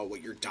talk about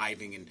what you're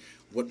diving and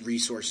what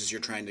resources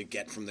you're trying to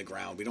get from the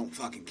ground. We don't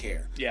fucking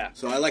care. Yeah.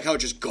 So I like how it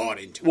just got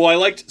into it. Well, I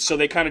liked so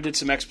they kind of did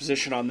some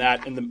exposition on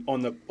that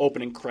on the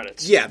opening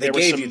credits. Yeah, they There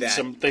was gave some, you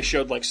that. They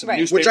showed like some Right.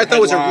 newspaper Which I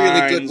thought was a really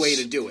headlines. good way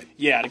to do it.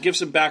 Yeah, to give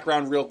some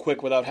background real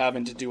quick without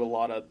having to do a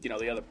lot of the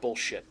other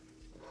bullshit.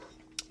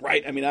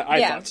 Right? I mean, I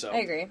Yeah, thought so. I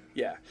agree.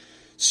 Yeah.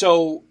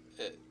 So,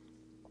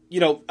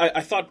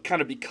 I thought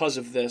kind of because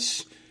of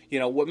this,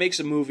 what makes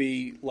a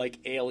movie like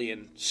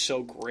Alien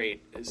so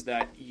great is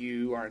that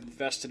you are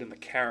invested in the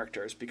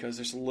characters because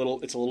it's a little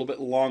bit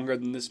longer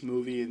than this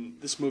movie,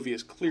 and this movie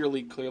is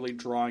clearly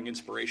drawing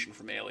inspiration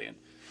from Alien.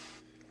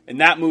 In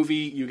that movie,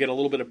 you get a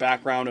little bit of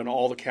background on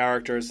all the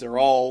characters. They're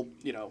all,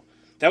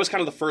 that was kind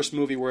of the first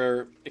movie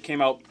where it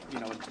came out,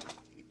 in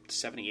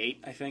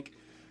 78, I think.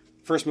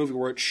 First movie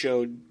where it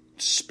showed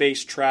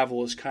space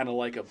travel is kind of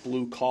like a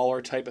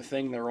blue-collar type of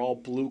thing. They're all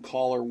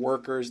blue-collar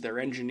workers. They're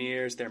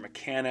engineers. They're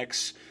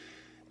mechanics.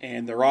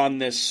 And they're on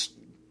this,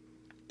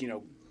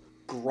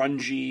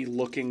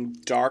 grungy-looking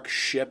dark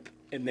ship.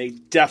 And they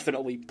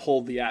definitely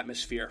pulled the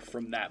atmosphere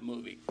from that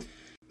movie.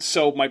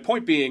 So my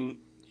point being,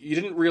 you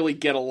didn't really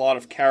get a lot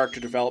of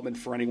character development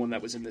for anyone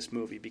that was in this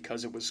movie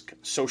because it was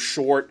so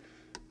short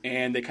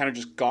and they kind of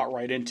just got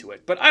right into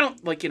it. But I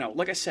don't,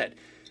 like I said,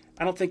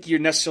 I don't think you're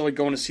necessarily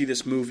going to see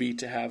this movie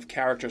to have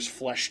characters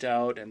fleshed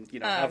out and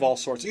have all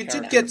sorts of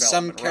character development. You did get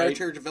some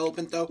character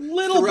development, though.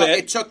 Little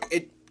bit.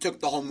 It took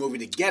the whole movie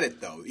to get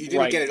it, though. You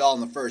didn't get it all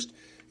in the first,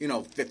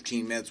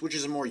 15 minutes, which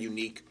is more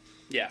unique.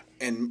 Yeah.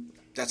 And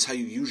that's how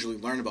you usually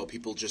learn about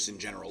people just in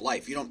general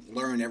life. You don't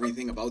learn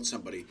everything about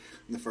somebody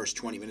in the first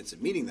 20 minutes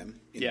of meeting them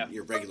in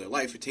your regular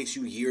life. It takes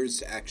you years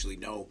to actually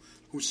know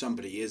who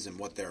somebody is and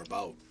what they're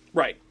about.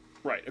 Right.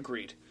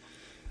 Agreed.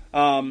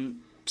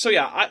 So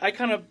yeah, I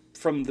kind of,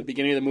 from the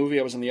beginning of the movie,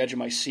 I was on the edge of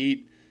my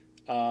seat.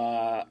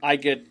 I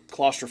get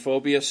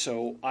claustrophobia,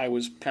 so I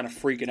was kind of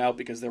freaking out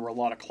because there were a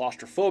lot of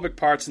claustrophobic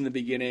parts in the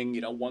beginning.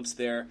 Once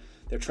they're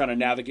trying to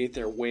navigate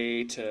their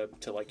way to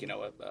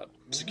a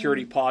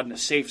security pod in a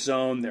safe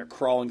zone. They're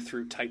crawling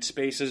through tight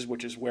spaces,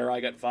 which is where I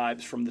got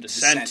vibes from The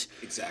Descent.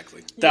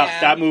 Exactly.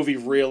 That movie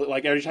really,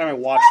 every time I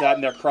watch that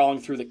and they're crawling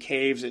through the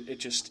caves,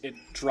 it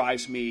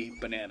drives me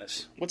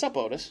bananas. What's up,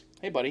 Otis?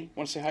 Hey, buddy.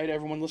 Want to say hi to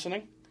everyone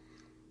listening?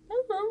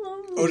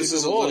 Otis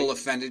is a little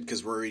offended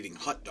because we're eating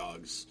hot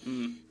dogs,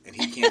 and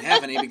he can't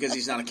have any because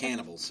he's not a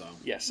cannibal. So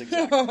yes,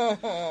 exactly.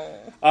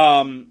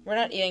 We're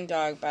not eating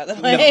dog, by the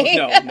way.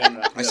 No.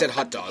 I said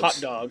hot dogs. Hot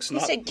dogs. He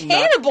said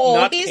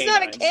cannibal. He's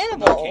not a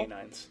cannibal. Not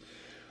canines.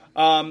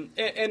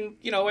 And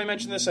I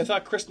mentioned this. I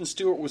thought Kristen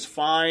Stewart was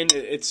fine.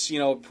 It's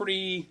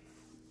pretty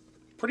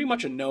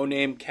much a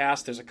no-name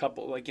cast. There's a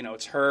couple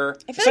it's her.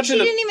 I feel like she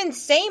didn't even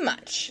say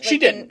much. She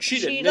didn't.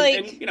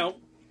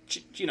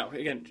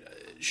 Again.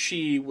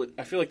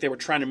 I feel like they were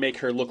trying to make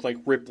her look like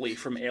Ripley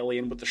from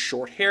Alien with the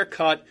short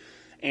haircut,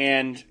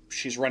 and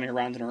she's running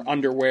around in her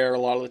underwear a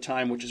lot of the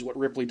time, which is what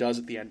Ripley does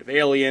at the end of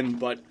Alien,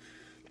 but,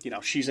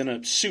 she's in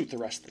a suit the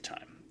rest of the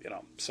time,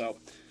 So,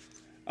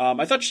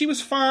 I thought she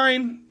was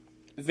fine.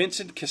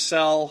 Vincent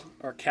Cassel,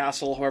 or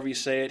Castle, however you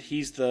say it,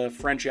 he's the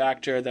French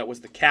actor that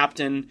was the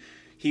captain.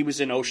 He was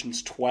in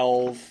Ocean's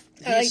 12.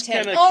 He's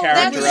kind of a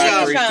character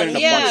actor. He's been in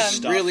a bunch of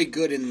stuff. Really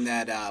good in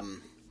that,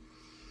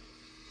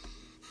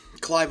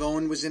 Clive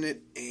Owen was in it,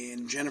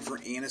 and Jennifer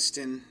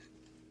Aniston.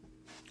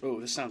 Oh,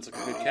 this sounds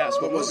like a good cast.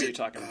 What movie are you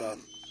talking about?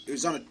 It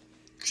was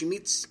she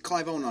meets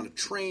Clive Owen on a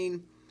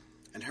train,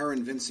 and her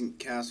and Vincent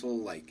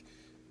Castle, I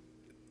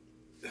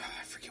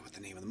forget what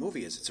the name of the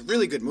movie is. It's a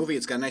really good movie.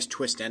 It's got a nice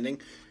twist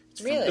ending.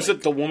 Really? Is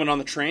it The Woman on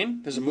the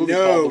Train? There's a movie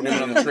called The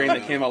Woman on the Train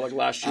that came out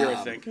last year, I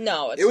think.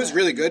 No, it was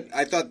really good.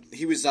 I thought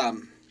he was,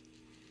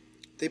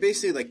 they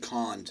basically,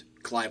 conned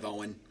Clive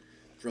Owen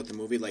throughout the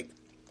movie.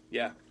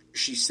 Yeah.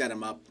 She set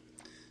him up.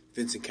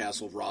 Vincent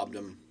Castle robbed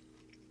him,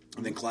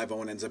 and then Clive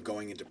Owen ends up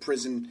going to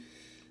prison.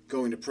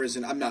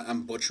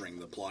 I'm butchering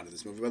the plot of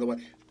this movie, by the way,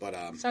 but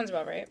sounds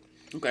about right.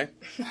 Okay.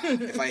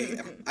 If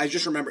I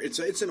just remember,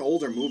 it's an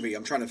older movie.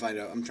 I'm trying to find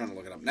out. I'm trying to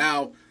look it up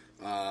now.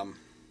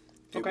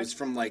 It was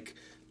from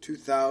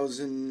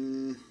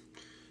 2000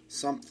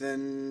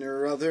 something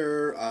or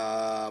other.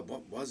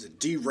 What was it?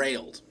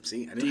 Derailed.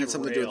 See, I didn't have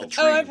something to do with the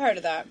train. Oh, I've heard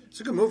of that.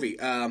 It's a good movie.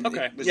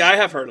 Okay. Yeah, I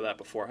have heard of that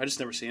before. I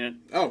just never seen it.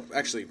 Oh,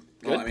 actually,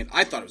 well,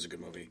 I thought it was a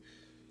good movie,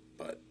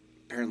 but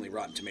apparently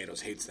Rotten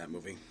Tomatoes hates that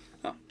movie.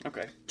 Oh,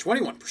 okay.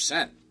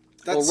 21%.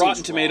 Well,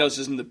 Rotten Tomatoes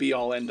isn't the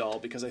be-all, end-all,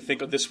 because I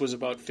think this was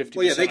about 50%.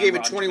 Well, yeah, they gave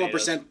it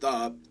 21%.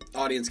 The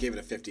audience gave it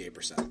a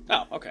 58%.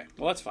 Oh, okay.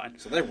 Well, that's fine.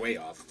 So they're way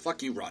off.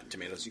 Fuck you, Rotten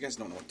Tomatoes. You guys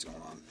don't know what's going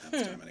on half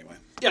the time anyway.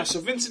 Yeah, so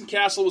Vincent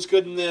Castle was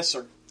good in this,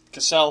 or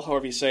Cassell,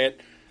 however you say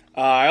it.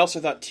 I also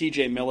thought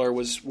T.J. Miller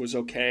was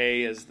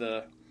okay as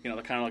the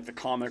kind of the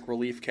comic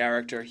relief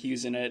character.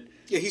 He's in it.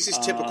 Yeah, he's his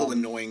typical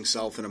annoying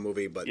self in a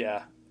movie, but...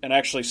 Yeah, and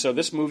actually, so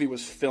this movie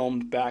was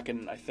filmed back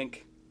in, I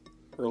think,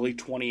 early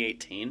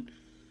 2018.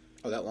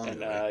 Oh, that long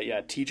ago. And, yeah,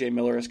 T.J.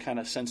 Miller has kind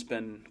of since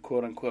been,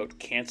 quote-unquote,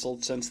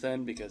 canceled since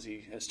then because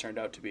he has turned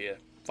out to be a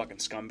fucking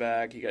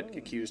scumbag. He got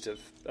accused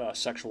of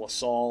sexual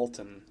assault,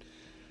 and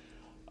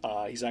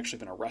he's actually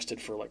been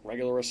arrested for,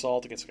 regular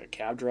assault against, a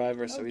cab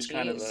driver, so he's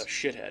kind of a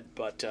shithead.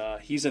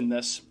 But he's in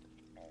this.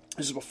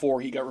 This is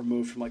before he got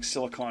removed from,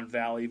 Silicon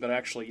Valley, but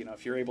actually,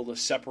 if you're able to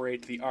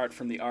separate the art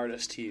from the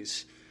artist,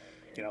 he's,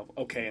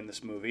 okay in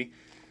this movie.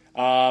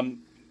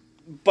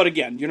 But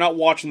again, you're not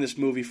watching this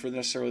movie for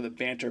necessarily the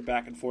banter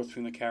back and forth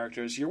between the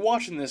characters. You're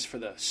watching this for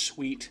the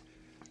sweet,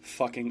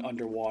 fucking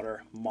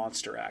underwater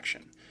monster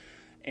action.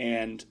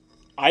 And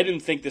I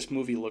didn't think this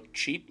movie looked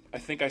cheap. I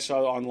think I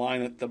saw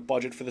online that the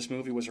budget for this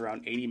movie was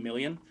around $80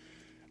 million.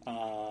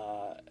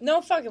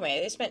 No fucking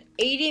way. They spent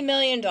 $80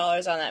 million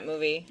on that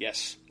movie.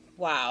 Yes.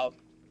 Wow.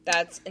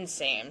 That's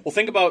insane. Well,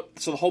 think about,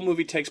 so the whole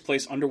movie takes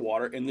place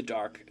underwater in the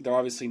dark. They're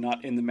obviously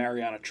not in the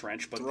Mariana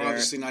Trench, but They're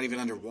obviously not even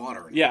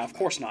underwater. Yeah, of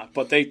course not.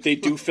 But they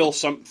do film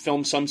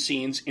some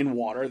scenes in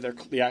water.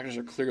 The actors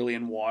are clearly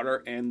in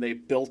water, and they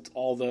built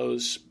all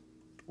those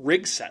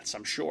rig sets,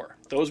 I'm sure.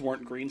 Those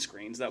weren't green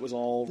screens. That was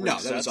all rig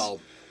sets. No, that was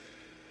all...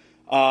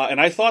 And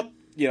I thought,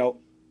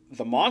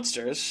 the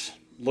monsters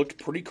looked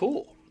pretty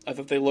cool. I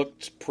thought they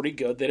looked pretty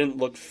good. They didn't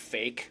look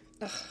fake.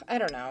 Ugh, I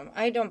don't know.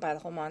 I don't buy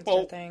the whole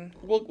monster thing.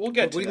 We'll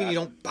get to that. What do you mean you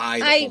don't buy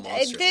the whole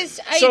monster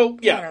thing? I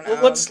don't know.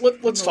 let's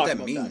talk that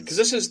about means. that,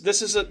 because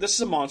this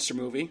is a monster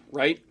movie,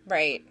 right?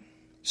 Right.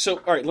 So,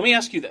 all right, let me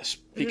ask you this,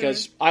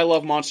 because I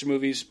love monster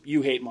movies.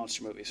 You hate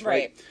monster movies,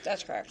 right?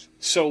 That's correct.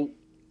 So,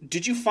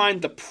 did you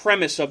find the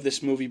premise of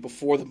this movie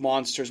before the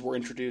monsters were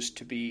introduced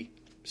to be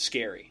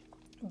scary?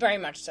 Very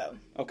much so.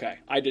 Okay,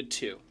 I did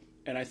too,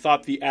 and I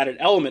thought the added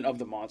element of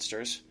the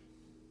monsters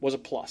was a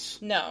plus.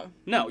 No.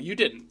 No, you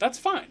didn't. That's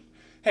fine.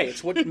 Hey,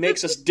 it's what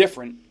makes us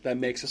different that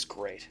makes us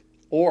great.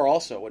 Or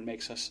also what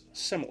makes us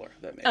similar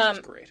that makes us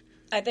great.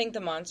 I think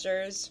the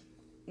monsters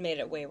made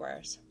it way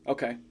worse.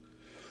 Okay.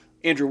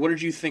 Andrew, what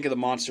did you think of the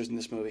monsters in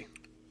this movie?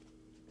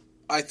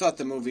 I thought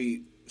the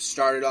movie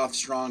started off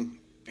strong,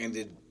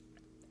 ended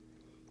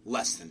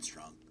less than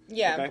strong.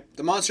 Yeah. Okay.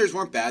 The monsters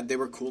weren't bad. They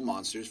were cool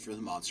monsters for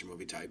the monster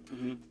movie type.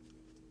 Mm-hmm.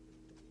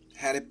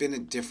 Had it been a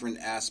different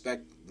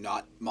aspect,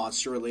 not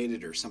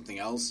monster-related or something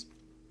else,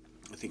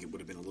 I think it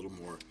would have been a little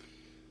more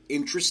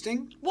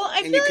interesting. Well, I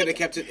and feel you could like... have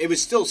kept it... It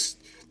was still...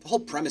 The whole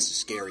premise is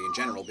scary in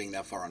general, being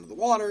that far under the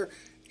water,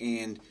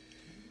 and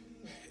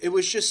it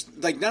was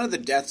just, like, none of the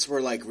deaths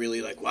were, like,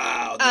 really, like,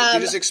 wow. They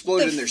just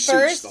exploded in their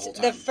suits the whole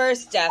time. The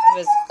first death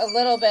was a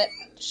little bit...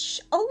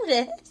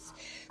 Otis!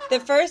 The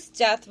first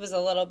death was a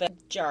little bit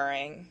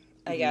jarring,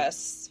 I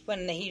guess,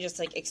 when he just,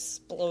 like,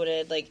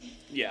 exploded, like,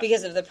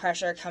 because of the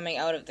pressure coming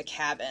out of the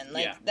cabin.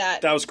 Like,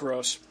 that was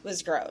gross.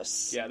 Was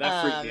gross. Yeah,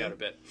 that freaked me out a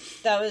bit.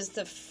 That was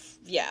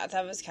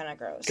that was kind of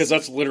gross. Because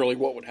that's literally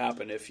what would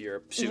happen if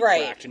your suit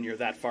cracked and you're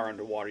that far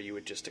underwater, you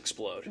would just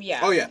explode. Yeah.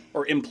 Oh, yeah.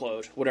 Or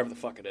implode, whatever the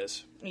fuck it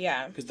is.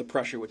 Yeah. Because the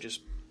pressure would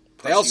just...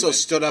 They also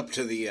stood up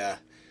to the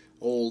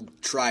old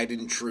tried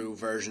and true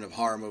version of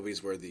horror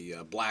movies where the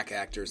black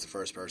actor is the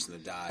first person to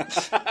die.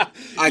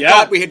 I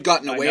thought we had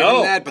gotten away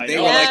from that, but they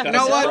were like, you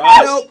know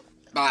what? Nope.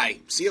 Bye.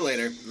 See you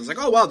later. I was like,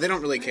 oh, well, they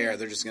don't really care.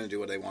 They're just going to do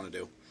what they want to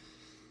do.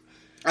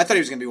 I thought he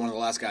was going to be one of the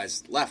last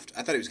guys left.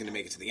 I thought he was going to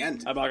make it to the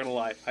end. I'm not going to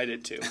lie. I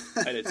did too.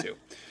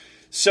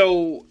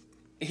 So,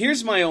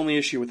 here's my only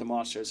issue with the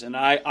monsters, and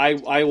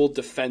I will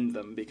defend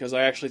them, because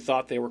I actually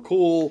thought they were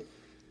cool.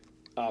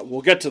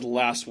 We'll get to the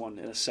last one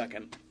in a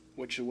second,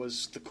 which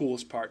was the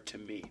coolest part to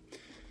me.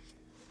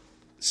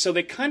 So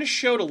they kind of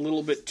showed a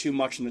little bit too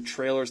much in the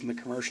trailers and the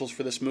commercials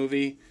for this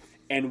movie,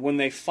 and when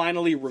they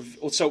finally...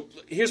 So,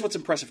 here's what's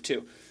impressive,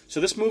 too. So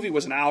this movie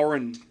was an hour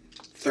and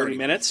 30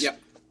 minutes. Yep.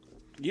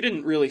 You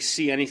didn't really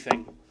see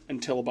anything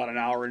until about an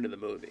hour into the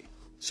movie.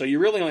 So you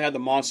really only had the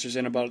monsters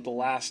in about the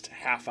last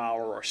half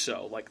hour or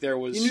so. Like, there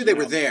was... You knew they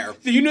were there.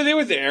 You knew they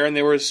were there, and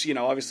there was,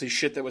 obviously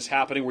shit that was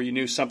happening where you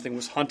knew something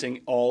was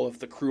hunting all of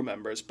the crew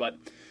members, but,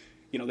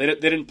 they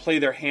didn't play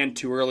their hand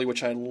too early,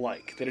 which I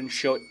like. They didn't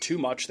show it too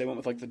much. They went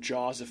with, like, the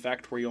Jaws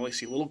effect, where you only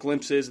see little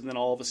glimpses, and then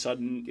all of a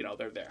sudden,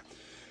 they're there.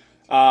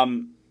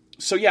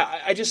 So, yeah,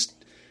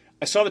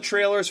 I saw the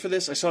trailers for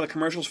this. I saw the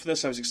commercials for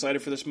this. I was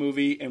excited for this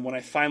movie. And when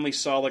I finally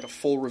saw, like, a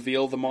full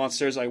reveal of the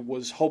monsters, I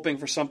was hoping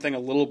for something a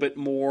little bit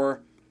more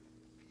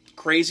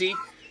crazy.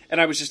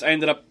 And I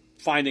ended up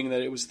finding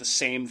that it was the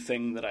same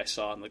thing that I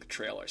saw in, like, the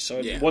trailer. So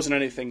it wasn't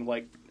anything,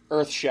 like,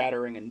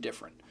 earth-shattering and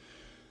different.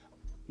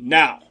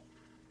 Now,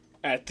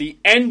 at the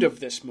end of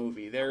this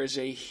movie, there is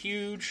a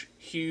huge,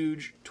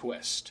 huge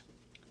twist,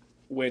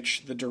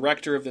 which the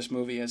director of this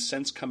movie has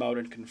since come out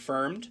and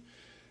confirmed.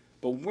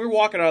 But when we were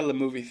walking out of the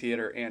movie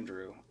theater,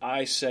 Andrew,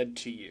 I said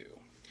to you...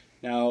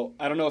 Now,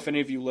 I don't know if any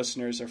of you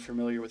listeners are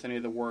familiar with any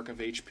of the work of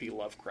H.P.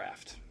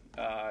 Lovecraft.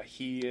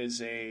 He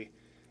is a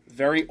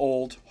very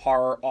old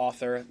horror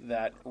author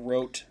that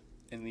wrote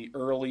in the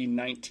early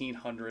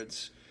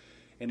 1900s.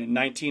 And in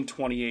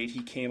 1928,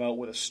 he came out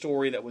with a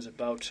story that was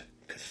about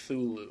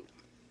Cthulhu.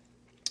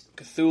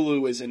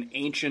 Cthulhu is an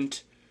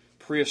ancient,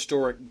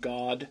 prehistoric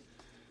god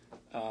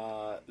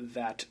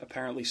that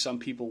apparently some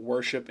people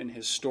worship in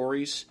his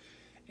stories.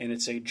 And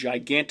it's a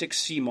gigantic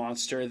sea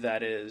monster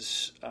that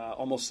is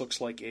almost looks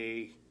like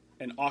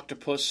an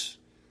octopus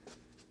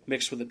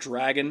mixed with a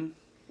dragon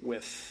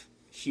with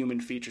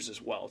human features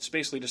as well. It's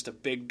basically just a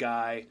big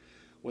guy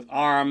with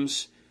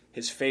arms.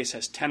 His face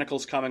has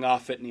tentacles coming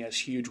off it, and he has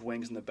huge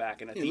wings in the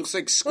back. And It looks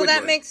like Squidward. Well,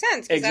 that makes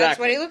sense, because that's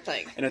what he looked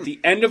like. And at the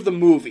end of the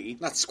movie...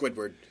 Not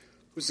Squidward.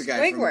 Who's the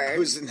guy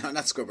Squidward. No,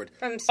 not Squidward.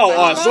 From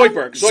SpongeBob?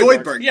 Zoidberg.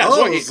 Zoidberg. Yeah,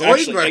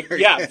 Zoidberg.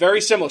 Actually, yeah,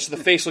 very similar. So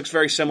the face looks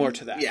very similar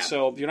to that. Yeah.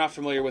 So if you're not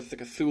familiar with the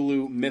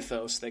Cthulhu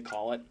mythos, they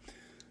call it,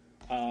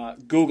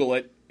 Google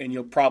it, and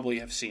you'll probably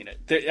have seen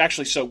it.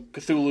 Actually, so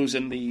Cthulhu's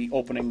in the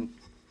opening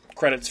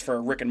credits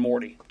for Rick and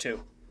Morty,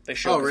 too. They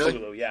show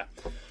Cthulhu, really? yeah.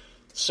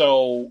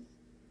 So,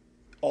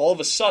 all of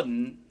a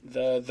sudden,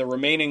 the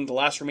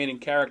last remaining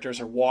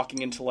characters are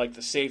walking into, like,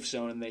 the safe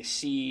zone, and they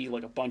see,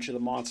 like, a bunch of the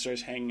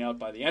monsters hanging out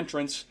by the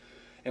entrance,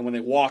 and when they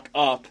walk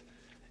up,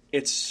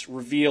 it's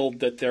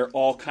revealed that they're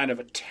all kind of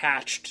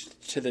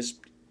attached to this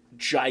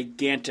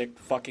gigantic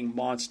fucking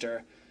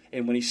monster,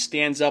 and when he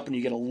stands up and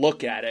you get a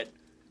look at it,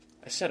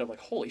 I said, I'm like,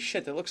 holy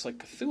shit, that looks like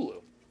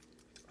Cthulhu.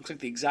 Looks like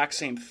the exact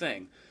same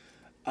thing.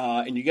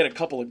 And you get a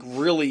couple of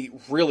really,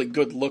 really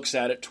good looks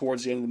at it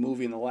towards the end of the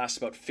movie in the last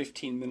about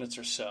 15 minutes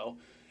or so.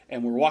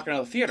 And we're walking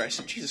out of the theater. I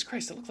said, Jesus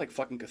Christ, that looks like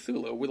fucking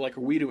Cthulhu. Are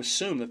we to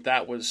assume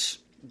that was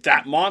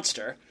that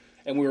monster?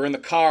 And we were in the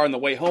car on the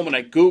way home, and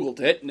I Googled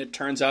it, and it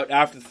turns out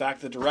after the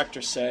fact the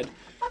director said,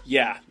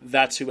 yeah,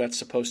 that's who that's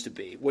supposed to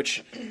be.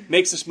 Which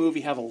makes this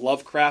movie have a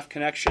Lovecraft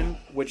connection,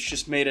 which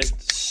just made it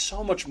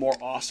so much more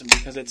awesome,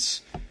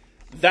 because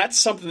that's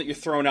something that you're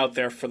throwing out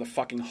there for the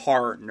fucking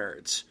horror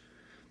nerds.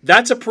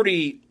 That's a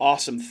pretty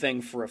awesome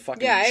thing for a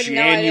fucking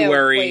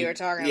January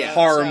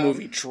horror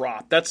movie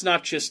drop. That's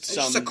not just It's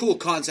just a cool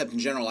concept in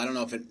general. I don't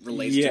know if it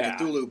relates to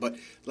Cthulhu, but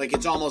like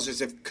it's almost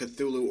as if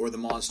Cthulhu or the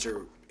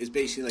monster is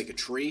basically like a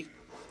tree,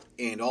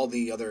 and all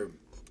the other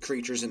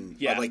creatures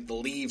and like the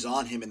leaves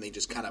on him, and they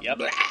just kind of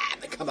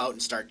they come out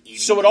and start eating.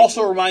 So it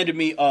also reminded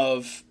me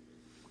of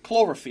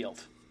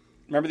Cloverfield.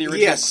 Remember the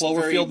original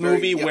Cloverfield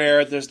movie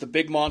where there's the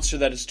big monster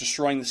that is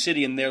destroying the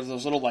city, and there's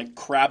those little like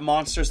crab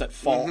monsters that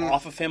fall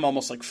off of him,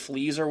 almost like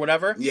fleas or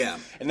whatever. Yeah.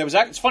 And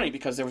it's funny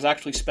because there was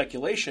actually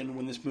speculation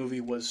when this movie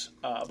was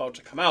about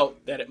to come out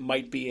that it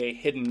might be a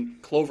hidden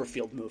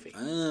Cloverfield movie.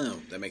 Oh,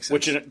 that makes sense.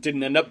 Which it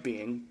didn't end up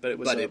being, but it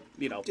was a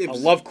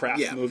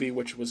Lovecraft movie,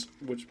 which was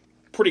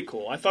pretty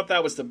cool. I thought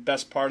that was the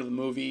best part of the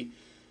movie.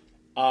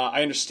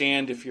 I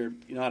understand if you're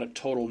not a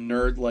total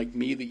nerd like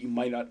me that you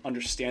might not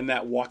understand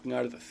that walking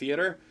out of the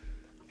theater.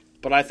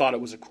 But I thought it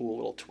was a cool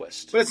little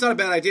twist. But it's not a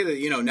bad idea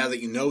that, now that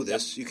you know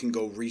this, you can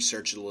go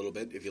research it a little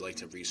bit if you like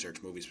to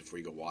research movies before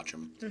you go watch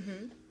them.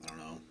 Mm-hmm. I don't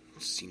know.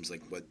 It seems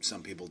like what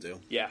some people do.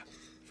 Yeah,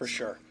 for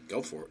sure.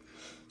 Go for it.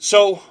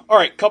 So, all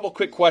right, couple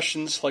quick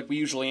questions like we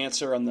usually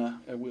answer on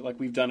like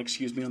we've done,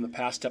 on the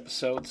past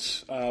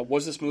episodes.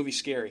 Was this movie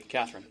scary,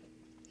 Catherine?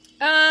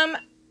 I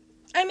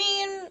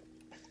mean,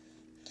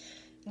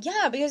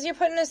 yeah, because you're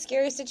put in a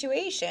scary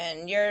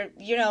situation. You're,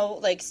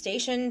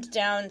 stationed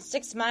down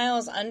 6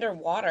 miles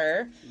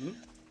underwater. Mm-hmm.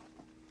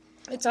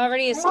 It's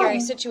already a scary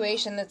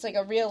situation that's like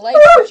a real-life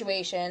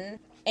situation.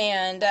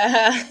 And,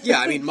 yeah,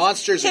 I mean,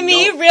 monsters to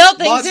me, real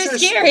things are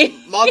scary.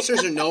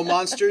 Monsters are no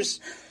monsters.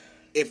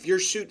 If your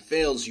suit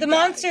fails, you die.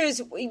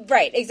 Monsters,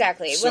 right,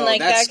 exactly. So when,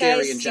 that's that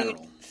scary guy's in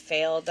general.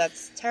 Failed,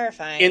 that's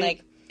terrifying.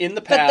 In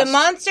the past... But the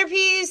monster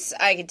piece,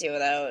 I could do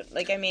without.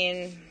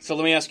 So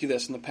let me ask you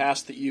this. In the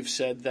past that you've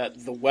said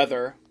that the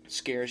weather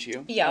scares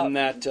you. Yeah. And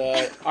that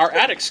our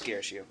attic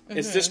scares you. Mm-hmm.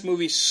 Is this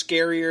movie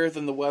scarier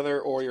than the weather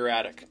or your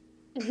attic?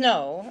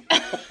 No.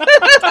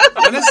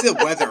 When has the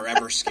weather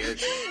ever scared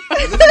you?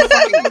 I live in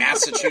fucking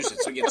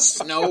Massachusetts. We get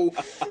snow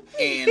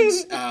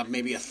and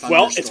maybe a thunderstorm.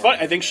 Well, it's funny.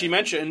 I think she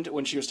mentioned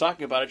when she was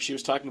talking about it. She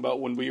was talking about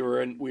when we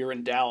were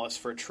in Dallas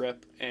for a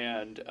trip,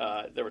 and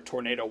there were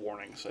tornado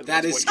warnings.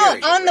 That is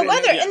scary. On the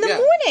weather in the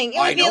morning. It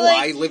would be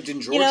I lived in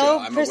Georgia.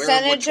 I'm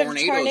percentage aware of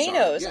what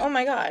tornadoes. Yeah. Oh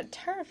my god,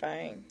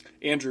 terrifying.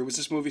 Andrew, was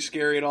this movie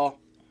scary at all?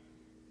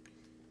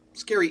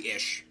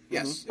 Scary-ish.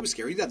 Yes, It was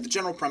scary. The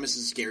general premise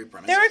is a scary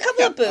premise. There were a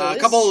couple of boos. A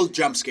couple of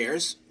jump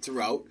scares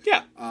throughout.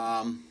 Yeah.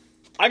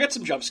 I got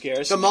some jump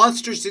scares. The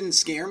monsters didn't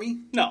scare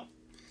me. No.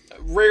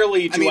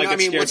 Rarely do I get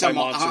scared by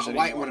monsters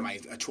anymore. What am I,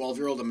 a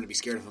 12-year-old? I'm going to be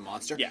scared of a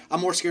monster? Yeah. I'm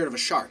more scared of a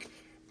shark.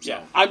 So.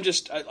 Yeah. I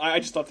just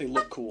thought they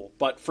looked cool.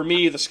 But for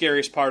me, the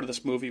scariest part of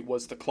this movie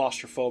was the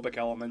claustrophobic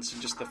elements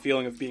and just the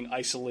feeling of being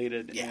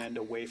isolated and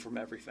away from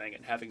everything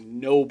and having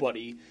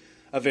nobody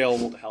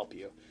available to help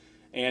you.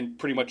 And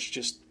pretty much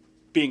just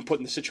being put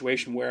in the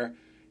situation where,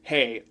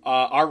 hey,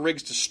 our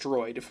rig's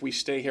destroyed. If we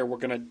stay here, we're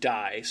going to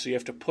die. So you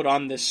have to put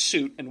on this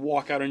suit and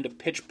walk out into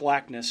pitch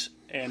blackness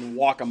and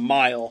walk a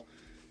mile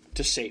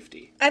to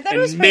safety. I thought it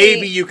was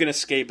maybe you can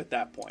escape at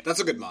that point.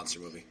 That's a good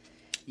monster movie.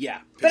 Yeah.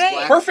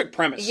 But perfect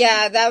premise.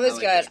 Yeah, that was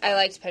good. I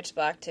liked Pitch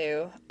Black,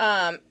 too.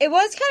 It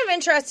was kind of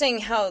interesting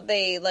how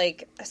they,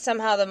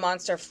 somehow the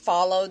monster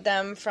followed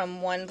them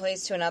from one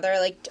place to another,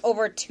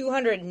 over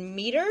 200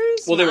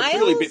 meters, Well, they were miles?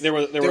 clearly...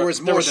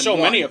 There were so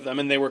many of them,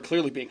 and they were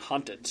clearly being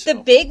hunted. So. The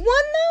big one,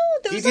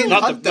 though? He didn't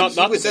hunt them.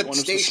 He was at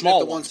stationed at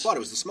the one spot. It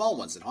was the small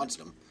ones that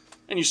hunted him.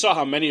 And you saw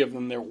how many of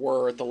them there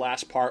were at the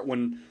last part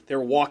when they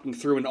were walking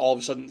through, and all of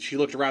a sudden she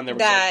looked around, there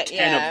was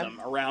 10 of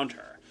them around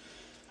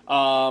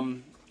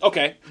her.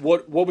 Okay,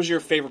 what was your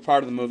favorite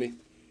part of the movie?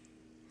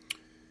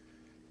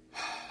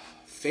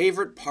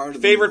 Favorite part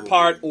of the movie? Favorite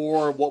part,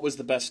 or what was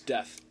the best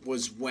death?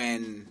 Was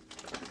when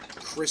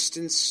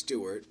Kristen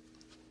Stewart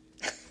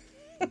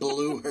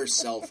blew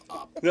herself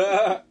up.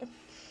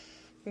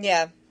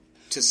 Yeah.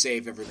 To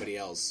save everybody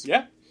else.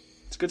 Yeah.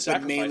 It's a good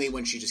sacrifice. But mainly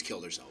when she just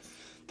killed herself.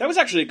 That was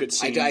actually a good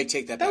scene. I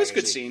take that back. That was a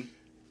good scene.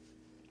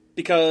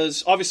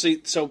 because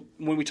obviously, so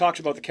when we talked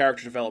about the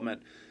character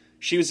development,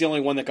 she was the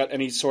only one that got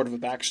any sort of a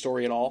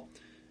backstory at all.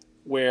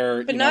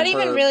 Where, But not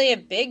even really a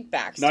big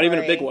backstory. Not even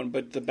a big one,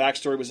 but the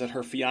backstory was that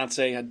her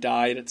fiance had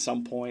died at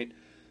some point,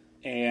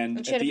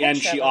 and at the end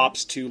she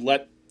opts to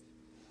let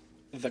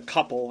the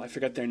couple, I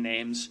forget their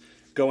names,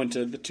 go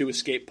into the 2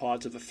 escape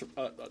pods of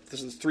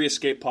there's 3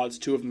 escape pods,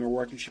 2 of them are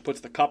working. She puts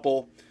the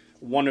couple,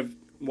 one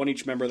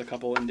each member of the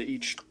couple into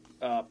each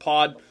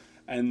pod,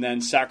 and then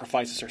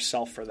sacrifices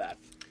herself for that.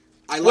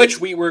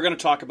 Which we were going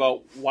to talk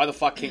about. Why the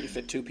fuck can't you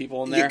fit 2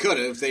 people in there? You could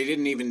have. They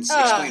didn't even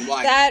explain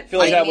why. I feel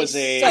like that was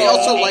a. I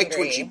also liked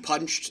when she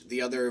punched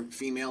the other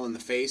female in the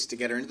face to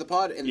get her into the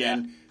pod, and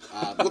then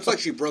looks like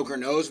she broke her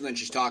nose, and then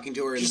she's talking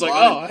to her. She's like,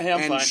 "Oh, hey,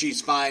 I'm and fine."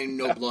 She's fine,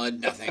 no blood,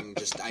 nothing.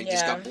 I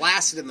just got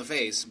blasted in the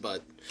face,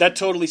 but that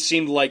totally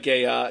seemed like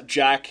a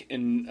Jack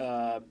in.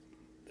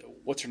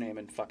 What's her name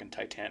in fucking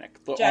Titanic?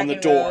 On the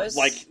door. Rose.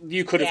 Like,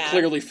 you could have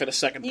clearly fit a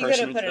second person. You could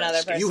have put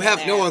another person. You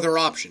have no other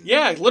option.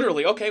 Yeah,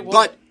 literally. Okay, well,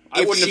 but I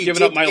wouldn't have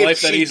given up my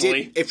life that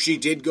easily. If she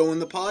did go in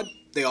the pod,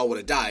 they all would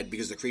have died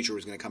because the creature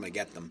was going to come and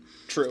get them.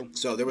 True.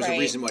 So there was a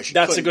reason why she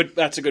That's couldn't.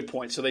 That's a good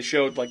point. So they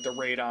showed, like, the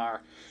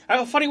radar.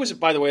 How funny was it,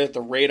 by the way, that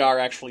the radar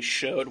actually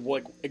showed,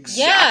 like,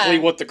 exactly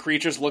what the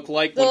creatures looked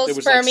like? Little when it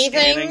was, spermy like,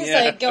 scanning. things,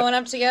 like, going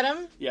up to get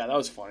them? Yeah, that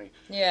was funny.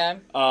 Yeah.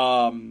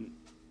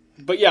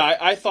 But yeah,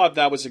 I thought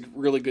that was a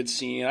really good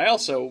scene. I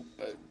also,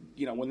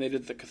 when they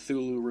did the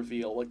Cthulhu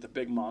reveal, like the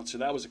big monster,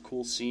 that was a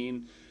cool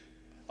scene.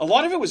 A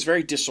lot of it was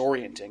very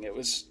disorienting. It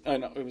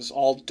was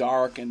all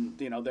dark, and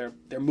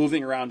they're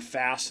moving around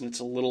fast, and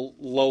it's a little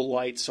low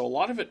light. So a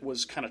lot of it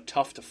was kind of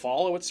tough to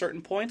follow at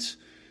certain points.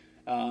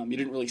 You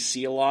didn't really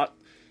see a lot,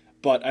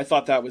 but I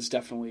thought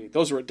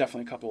those were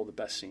definitely a couple of the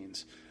best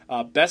scenes.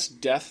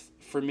 Best death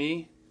for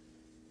me.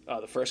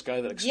 The first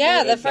guy that exploded.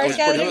 Yeah, the first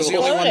guy that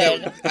exploded. The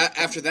only one that,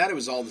 after that, it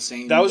was all the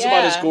same. That was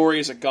about as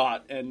gory as it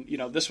got. And,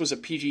 this was a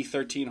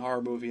PG-13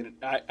 horror movie. And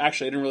I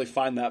didn't really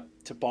find that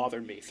to bother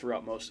me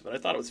throughout most of it. I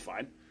thought it was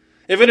fine.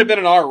 If it had been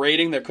an R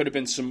rating, there could have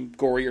been some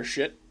gorier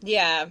shit.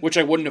 Yeah. Which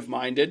I wouldn't have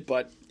minded.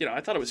 But,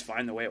 I thought it was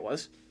fine the way it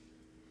was.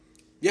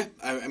 Yeah.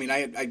 I mean,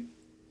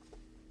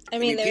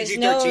 there's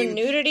no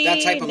nudity,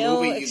 that type of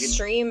movie,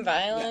 extreme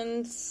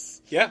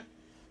violence. Yeah.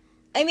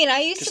 I mean, I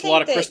used just to a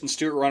lot of that, Kristen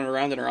Stewart running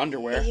around in her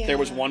underwear. Yeah. There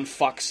was one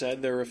fuck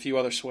said. There were a few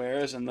other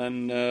swears, and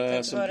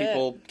then some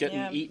people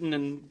getting eaten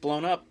and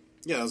blown up.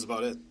 Yeah, that was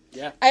about it.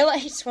 Yeah, I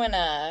liked when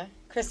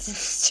Kristen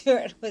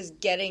Stewart was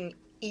getting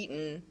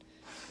eaten,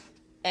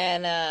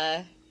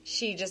 and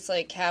she just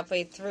like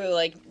halfway through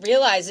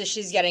realizes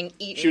she's getting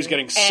eaten. She was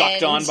getting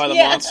sucked on by the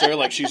monster,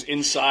 like she's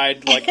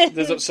inside. Like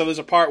there's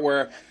a part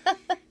where.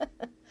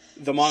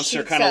 The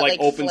monster kind of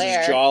opens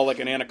his jaw like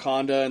an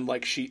anaconda,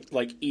 and she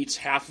eats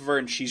half of her,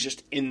 and she's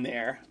just in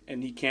there,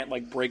 and he can't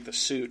break the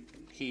suit.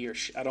 He or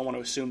she, I don't want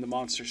to assume the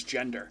monster's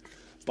gender,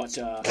 but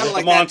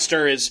the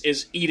monster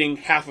is eating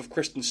half of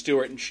Kristen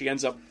Stewart, and she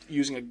ends up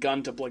using a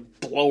gun to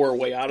blow her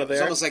way out of there.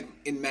 It's almost like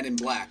in Men in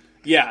Black.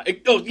 Yeah.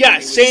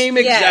 Same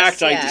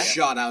exact idea.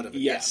 Shot out of it.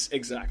 Yes,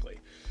 exactly.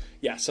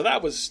 Yeah. So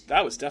that was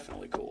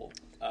definitely cool.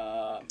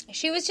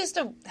 She was just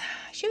a.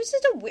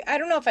 I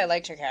don't know if I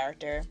liked her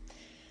character.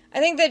 I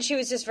think that she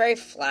was just very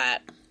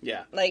flat.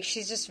 Yeah.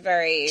 She's just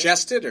very...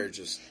 Chested or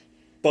just...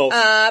 Both.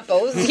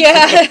 Both, yeah.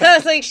 I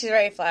was she's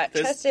very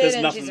flat-chested,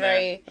 and she's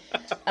very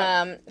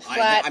flat.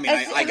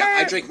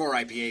 I drink more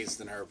IPAs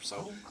than her,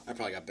 so I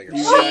probably got bigger.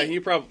 Yeah, you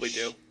probably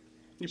do.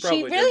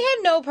 She really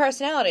had no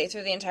personality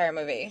through the entire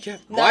movie. Yeah.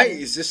 Why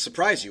does this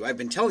surprise you? I've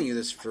been telling you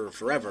this for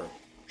forever.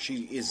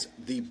 She is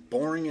the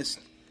boringest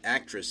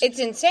actress. It's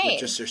insane. With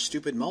just her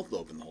stupid mouth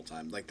open the whole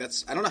time.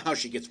 I don't know how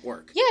she gets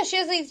work. Yeah, she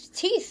has these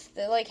teeth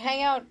that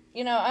hang out.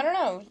 I don't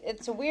know.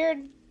 It's a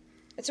weird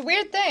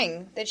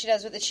thing that she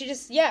does with it. She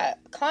just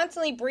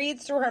constantly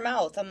breathes through her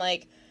mouth. I'm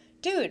like,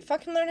 dude,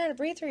 fucking learn how to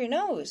breathe through your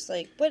nose.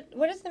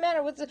 What is the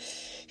matter? What's the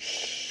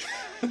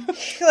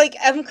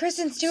I'm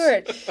Kristen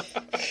Stewart.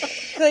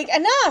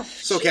 Enough.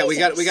 So, Kat, we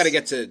got to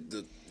get to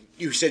the.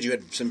 You said you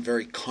had some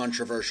very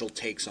controversial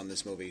takes on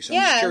this movie, so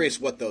I'm just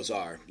curious what those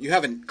are. You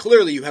haven't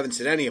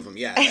said any of them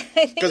yet.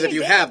 Because if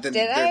you have, then...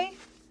 Did I?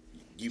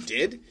 You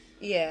did?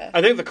 Yeah.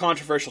 I think the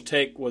controversial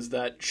take was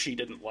that she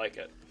didn't like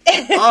it.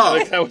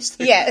 Oh. That was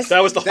the yes.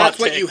 That was the hot That's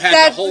take. what you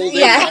had the whole day.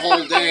 Yeah. The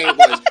whole day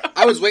was...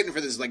 I was waiting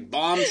for this,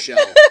 bombshell,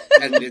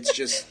 and it's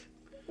just...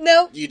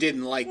 Nope. You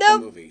didn't like the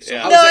movie. So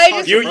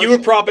you were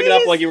propping it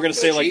up like you were going to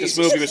say this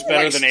movie was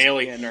better than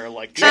Alien or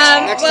next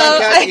time,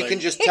 Kat, you can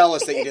just tell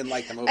us that you didn't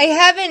like the movie. I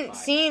haven't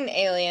seen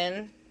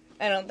Alien.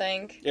 I don't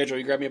think. Yeah, Joe,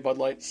 you grab me a Bud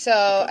Light. So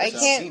I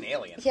can't. Seen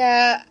Alien.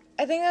 Yeah,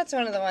 I think that's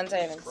one of the ones I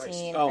haven't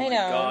seen. Oh I my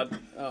know. God.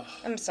 Ugh.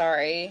 I'm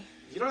sorry.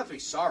 You don't have to be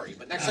sorry,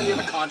 but next time you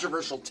have a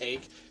controversial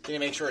take, can you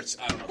make sure it's,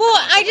 I don't know. Well,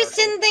 I just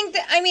didn't think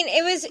that,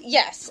 it was,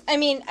 yes. I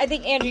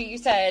think, Andrew, you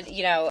said,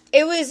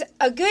 it was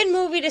a good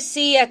movie to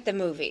see at the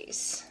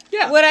movies.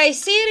 Yeah. Would I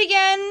see it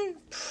again?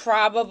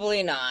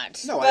 Probably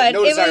not. No, I but have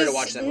no it desire to was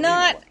watch that movie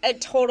not anymore. a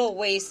total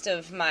waste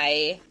of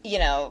my,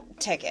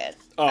 ticket.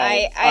 Oh,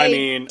 I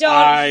mean, don't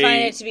I-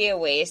 find it to be a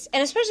waste.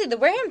 And especially the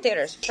Wareham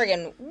Theater is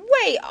friggin'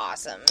 way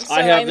awesome. So,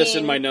 I have this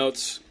in mean, my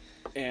notes,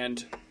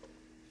 and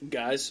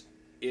guys,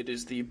 it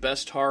is the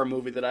best horror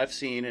movie that I've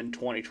seen in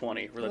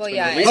 2020. Or that's Well, been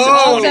yeah, released it's in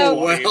also-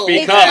 2020, well,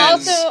 It's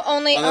because also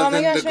only, Other oh my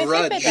than gosh, The my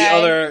Grudge. Fitbit The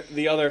died.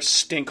 the other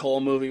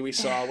stinkhole movie we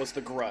saw was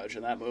The Grudge,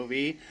 and that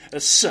movie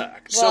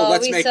sucked. So Well,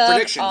 let's we make suck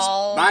predictions.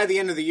 all- By the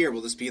end of the year,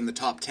 will this be in the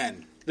top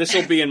 10? This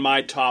will be in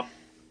my top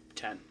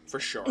 10 for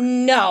sure.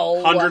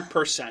 No.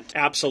 100%,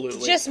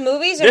 absolutely. Just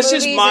movies or this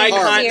movies is my and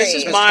kind. series? This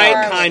is Best my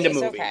horror kind of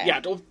movies, movie. okay.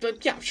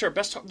 Yeah, sure.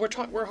 We're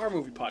a horror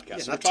movie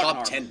podcast. so Not we're talking top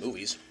horror. 10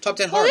 movies. Top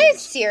 10 Well, horror they have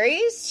movies.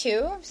 series,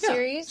 too.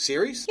 Series.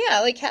 Series?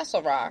 Yeah, like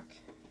Castle Rock.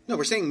 No,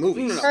 we're saying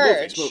movies. No,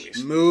 Purge.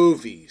 movies.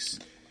 Movies.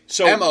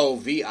 So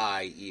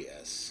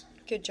Movies.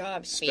 Good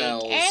job, Speak.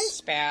 Spells. And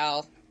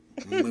Spell.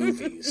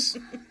 Movies.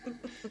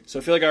 So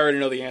I feel like I already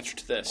know the answer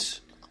to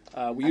this.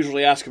 We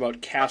usually ask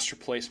about cast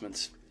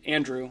replacements.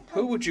 Andrew,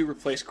 who would you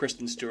replace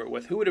Kristen Stewart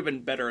with? Who would have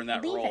been better in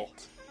that role?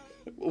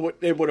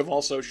 They would have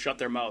also shut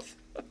their mouth.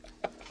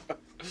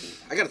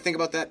 I got to think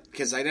about that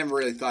because I never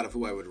really thought of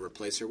who I would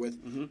replace her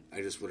with. Mm-hmm.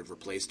 I just would have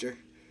replaced her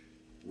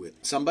with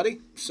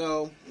somebody.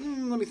 So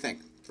let me think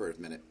for a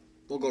minute.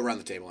 We'll go around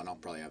the table and I'll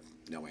probably have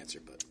no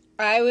answer. But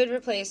I would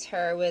replace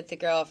her with the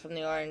girl from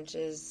the Orange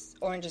is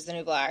the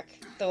New Black.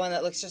 The one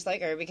that looks just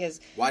like her because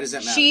why does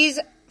that matter?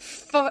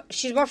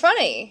 she's more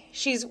funny.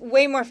 She's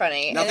way more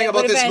funny. And Nothing it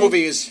about would've this been-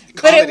 movie is But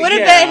comedy. it would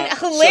have Yeah. been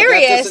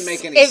hilarious So that doesn't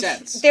make any if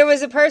sense. there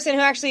was a person who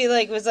actually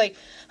was like,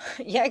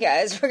 "Yeah,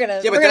 guys, we're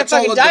gonna that's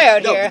fucking all die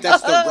out no, here." but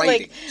that's the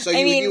writing. Like, so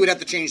I mean, you would have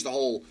to change the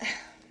whole.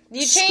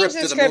 you script change the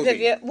of the script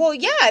if movie.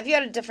 if you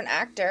had a different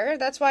actor.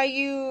 That's why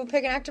you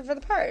pick an actor for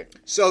the part.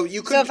 So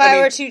you could. So if I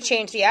were to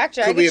change the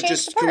actor, I could could we have change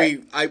just?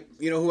 the part.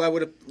 You know who I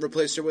would have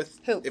replaced her with?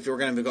 Who? If we were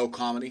going to go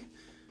comedy,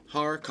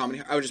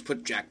 comedy. I would just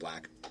put Jack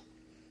Black.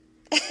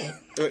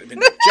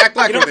 Jack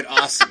Black would have been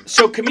awesome.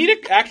 So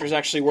comedic actors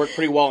actually work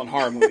pretty well in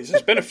horror movies.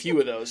 There's been a few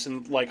of those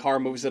in like horror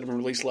movies that have been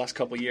released the last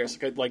couple of years.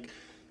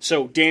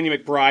 So Danny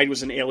McBride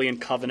was in Alien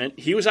Covenant.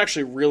 He was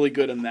actually really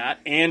good in that,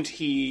 and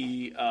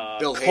he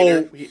Bill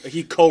Hader.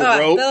 he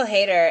co-wrote. Bill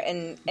Hader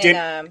and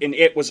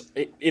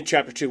It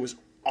Chapter 2 was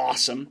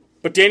awesome.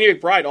 But Danny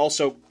McBride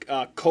also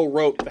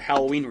co-wrote the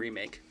Halloween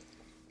remake.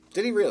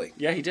 Did he really?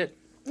 Yeah, he did.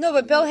 no,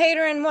 but Bill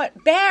Hader and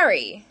what?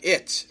 Barry.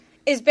 It.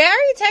 Is Barry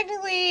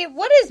technically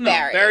what is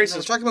Barry? Barry's No,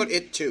 we're talking about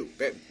It too.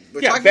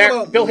 We're yeah. talking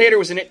about Bill Hader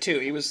was in it too.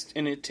 He was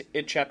in it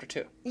Chapter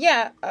 2.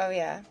 Yeah. Oh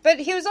yeah. But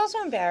he was also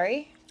in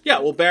Barry. Yeah,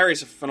 well,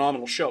 Barry's a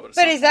phenomenal show, but it's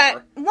But not is that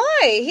horror.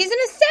 why? He's an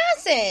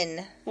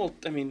assassin. Well,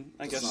 I mean,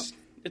 I guess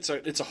it's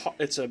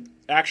a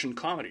action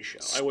comedy show.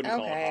 I wouldn't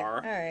call it Okay,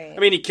 horror. all right. I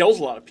mean, he kills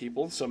a lot of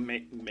people, so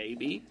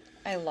maybe.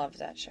 I loved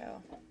that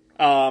show.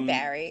 Um,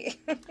 Barry.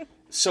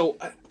 So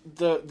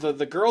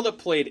the girl that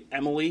played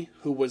Emily,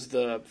 who was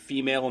the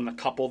female in the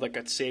couple that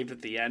got saved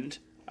at the end,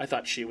 I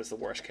thought she was the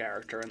worst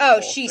character in the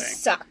whole she thing.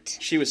 sucked.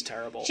 She was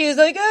terrible. She was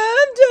like,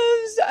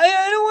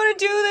 I don't want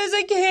to do this.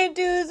 I can't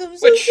do this. I'm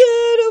so Which-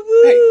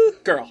 sad. Hey,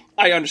 girl,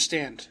 I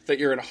understand that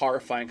you're in a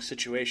horrifying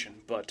situation,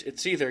 but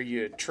it's either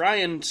you try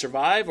and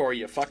survive or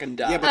you fucking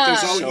die. Yeah, but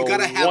there's always, So you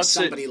gotta have what's it-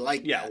 somebody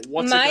like yeah, that.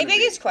 what's it My gonna be?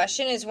 biggest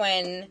question is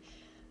when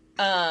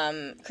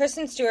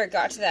Kristen Stewart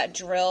got to that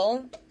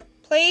drill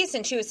place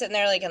and she was sitting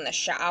there like in the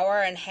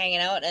shower and hanging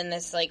out in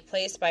this like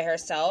place by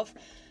herself.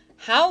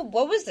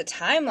 What was the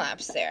time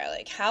lapse there?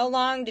 Like, how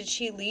long did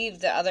she leave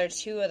the other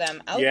two of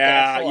them out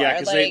there for? Yeah,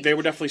 because like, they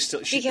were definitely still.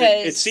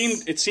 because-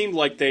 It seemed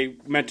like they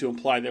meant to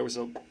imply there was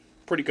a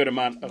pretty good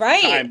amount of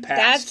Right, time passed,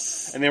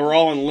 that's- and they were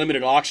all in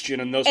limited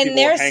oxygen, and those and people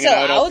they're were hanging still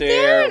out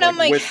there, and I'm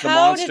like, with the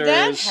how did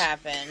that monsters.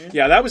 happen?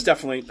 Yeah, that was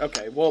definitely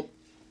okay. Well,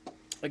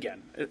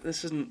 again,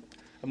 this isn't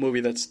a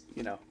movie that's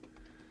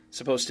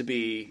supposed to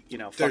be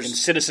fucking There's-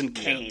 Citizen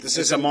Kane. This It's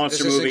a isn't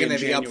monster this isn't movie in going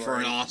to be up for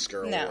January. an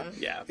Oscar. No. Or,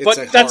 Yeah, It's but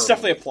a that's horror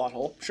definitely movie. a plot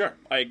hole. Sure,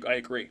 I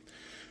agree.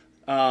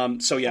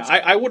 So yeah,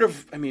 I would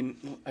have. I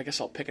mean, I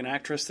guess I'll pick an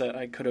actress that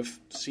I could have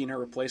seen her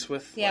replace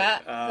with. Yeah,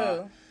 like,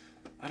 who?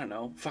 I don't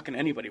know. Fucking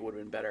anybody would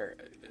have been better.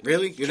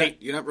 Really? Kate-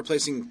 You're not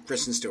replacing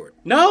Kristen Stewart?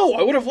 No,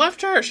 I would have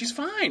left her. She's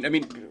fine. I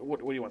mean, what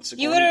do you want?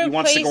 Sigourney? would've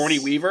want replaced- Sigourney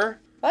Weaver?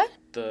 What?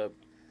 The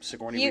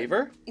Sigourney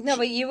Weaver? No,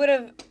 but you would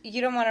have.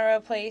 You don't want to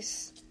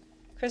replace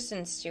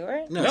Kristen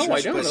Stewart? No, she I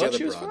was don't. replaced I the thought other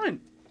she was broad.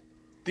 fine.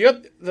 The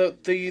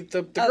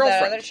that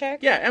girlfriend. other chick?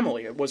 Yeah,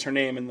 Emily was her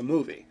name in the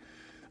movie.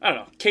 I don't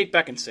know. Kate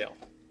Beckinsale.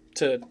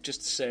 To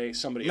just say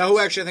somebody No, else. who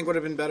actually I think would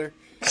have been better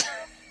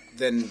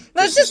than Let's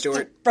Kristen just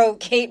Stewart? throw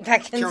Kate Beckinsale. I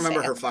can't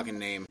remember her fucking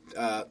name.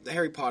 The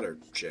Harry Potter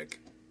chick.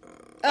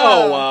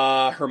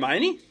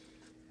 Hermione?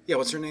 Yeah,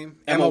 what's her name?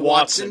 Emma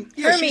Watson.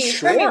 Yeah, Hermie- she's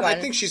Hermie I one.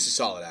 think she's a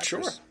solid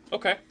actress. Sure.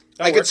 Okay.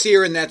 I could see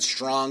her in that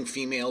strong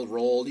female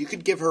role. You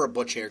could give her a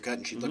butch haircut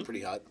and she'd look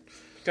pretty hot.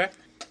 Okay.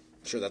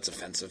 I'm sure that's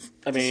offensive.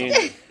 I mean,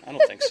 I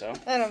don't think so.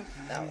 I don't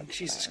know.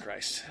 Jesus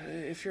Christ.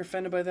 If you're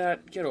offended by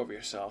that, get over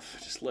yourself.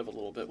 Just live a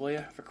little bit, will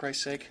you? For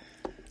Christ's sake.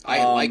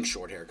 I like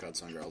short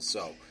haircuts on girls,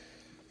 so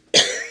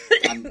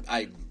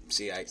I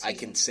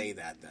can say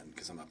that then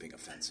because I'm not being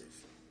offensive,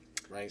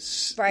 right?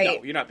 Right.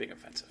 No, you're not being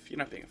offensive. You're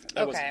not being offensive.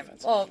 That wasn't Okay.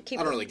 offensive. Well, I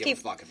don't really give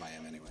a fuck if I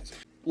am, anyways.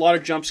 A lot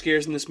of jump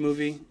scares in this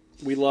movie.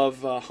 We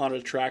love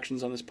haunted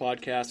attractions on this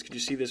podcast. Could you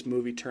see this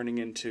movie turning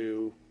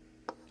into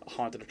a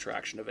haunted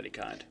attraction of any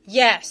kind?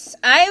 Yes,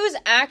 I was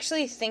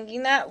actually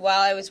thinking that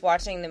while I was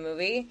watching the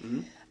movie.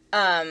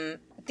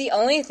 The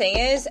only thing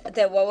is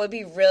that what would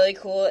be really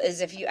cool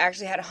is if you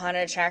actually had a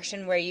haunted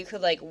attraction where you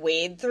could, like,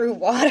 wade through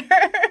water,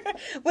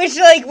 which,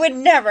 like, would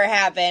never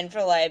happen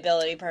for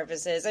liability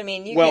purposes. I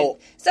mean,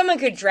 someone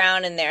could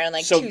drown in there in,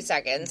 like, 2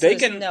 seconds.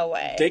 There's no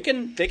way. They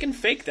can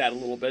fake that a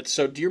little bit.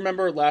 So do you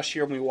remember last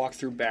year when we walked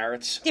through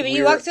Barrett's? Yeah, but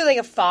you walk through, like,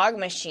 a fog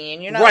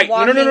machine. You're not right.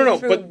 walking No.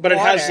 through But water.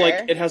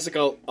 it has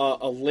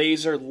a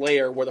laser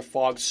layer where the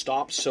fog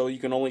stops, so you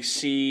can only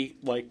see,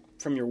 like,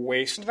 from your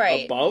waist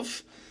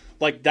above.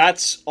 Like,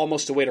 that's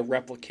almost a way to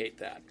replicate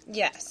that.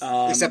 Yes.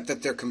 Except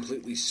that they're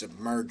completely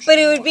submerged. But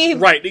it would be...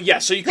 Right, yeah,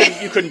 so you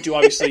couldn't do,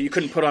 obviously, you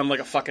couldn't put on, like,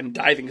 a fucking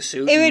diving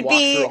suit and walk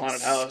through a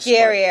haunted house. It would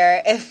be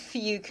scarier if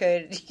you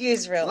could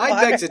use real water.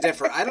 I beg to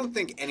differ. I don't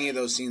think any of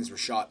those scenes were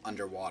shot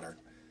underwater.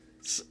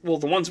 Well,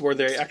 the ones where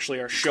they actually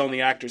are showing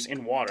the actors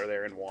in water,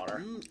 they're in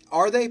water.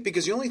 Are they?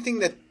 Because the only thing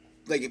that...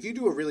 Like, if you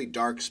do a really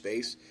dark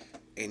space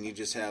and you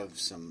just have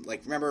some...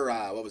 Like, remember,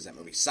 what was that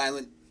movie?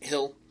 Silent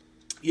Hill?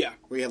 Yeah.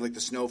 Where you have, like,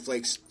 the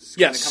snowflakes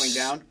kind of coming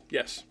down?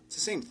 Yes. It's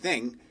the same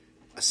thing.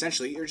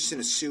 Essentially, you're just in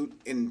a suit,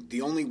 and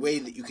the only way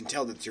that you can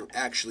tell that you're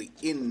actually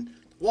in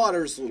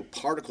water is the little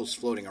particles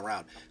floating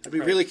around. I'd be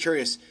really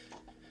curious.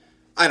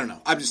 I don't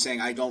know. I'm just saying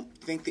I don't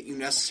think that you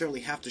necessarily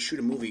have to shoot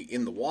a movie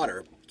in the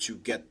water to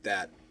get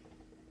that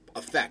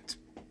effect.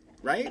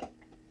 Right?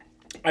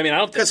 I mean, I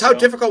don't think Because so. how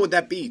difficult would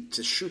that be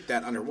to shoot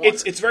that underwater?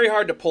 It's very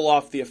hard to pull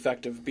off the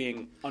effect of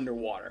being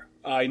underwater.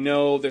 I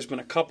know there's been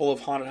a couple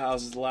of haunted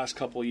houses the last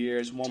couple of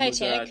years.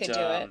 Titanic could do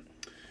it.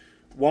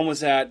 One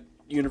was at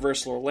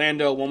Universal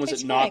Orlando. One was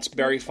at Knott's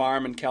Berry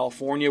Farm in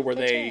California, where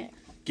they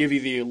give you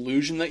the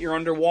illusion that you're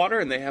underwater,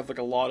 and they have like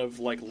a lot of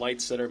like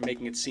lights that are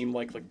making it seem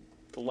like the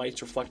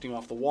lights reflecting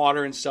off the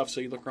water and stuff. So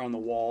you look around the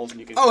walls and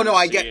you can. Oh no,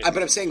 I get. it.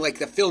 But I'm saying like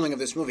the filming of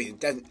this movie.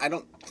 I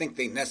don't think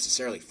they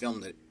necessarily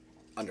filmed it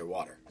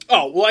underwater.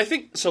 Oh well, I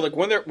think so. Like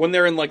when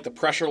they're in like the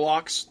pressure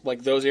locks,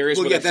 like those areas.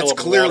 Well, where yeah, they fill that's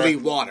up clearly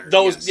with water.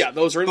 Those, yes.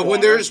 those are in But water.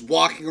 when they're just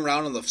walking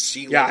around on the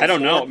sea, yeah, I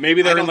don't know. floor,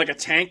 Maybe they're in like a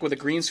tank with a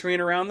green screen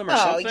around them or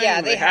something. Oh,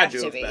 yeah, they had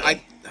have to be. I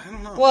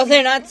don't know. Well,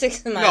 they're not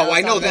 6 miles. No, I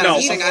know that. No,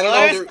 I'm saying, I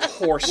don't know. of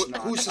course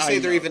not. Who's to say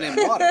they're even in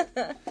water?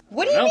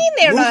 What do you mean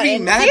they're not Movie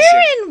in? magic.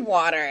 They're in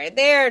water.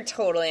 They're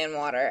totally in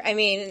water. I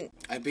mean,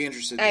 I'd be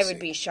interested. To I see. would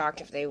be shocked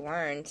if they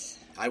weren't.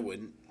 I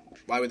wouldn't.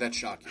 Why would that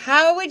shock you?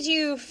 How would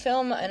you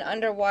film an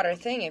underwater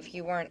thing if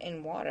you weren't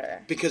in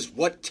water? Because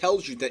what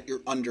tells you that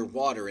you're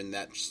underwater in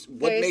that?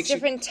 What There's makes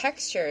different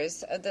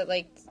textures that,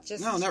 like,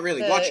 just... No, not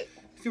really.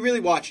 If you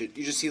really watch it,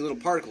 you just see little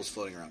particles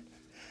floating around,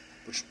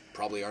 which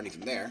probably aren't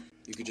even there.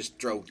 You could just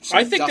throw some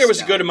I think dust there was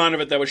down. a good amount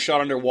of it that was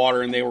shot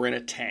underwater, and they were in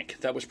a tank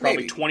that was probably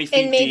Maybe. 20 feet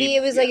deep. And maybe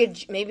it was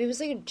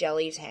like a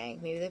jelly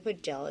tank. Maybe they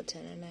put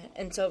gelatin in it,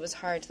 and so it was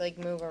hard to like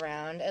move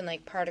around, and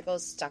like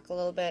particles stuck a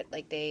little bit.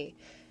 Like you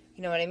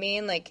know what I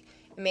mean? Like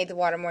it made the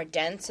water more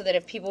dense, so that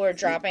if people were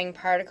dropping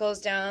particles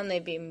down,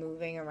 they'd be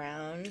moving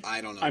around.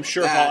 I don't know. I'm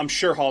about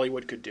sure that.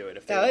 Hollywood could do it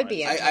if they That would wanted.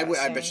 be I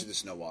interesting. bet you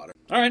there's no water.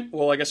 All right.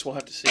 Well, I guess we'll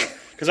have to see.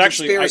 Because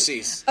actually,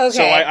 Conspiracies. Okay.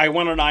 So I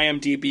went on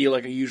IMDb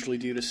like I usually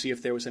do to see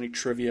if there was any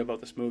trivia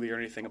about this movie or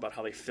anything about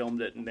how they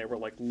filmed it, and there were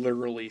like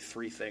literally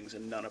 3 things,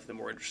 and none of them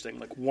were interesting.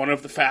 Like one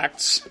of the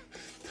facts,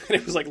 and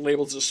it was like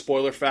labeled as a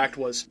spoiler fact,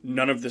 was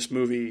none of this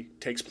movie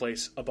takes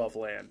place above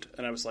land,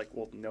 and I was like,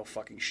 well, no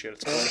fucking shit,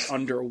 it's going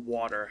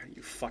underwater,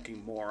 you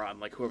fucking moron!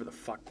 Like whoever the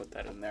fuck put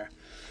that in there.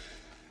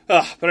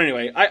 But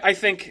anyway, I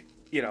think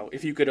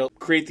if you could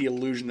create the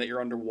illusion that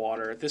you're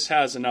underwater, this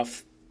has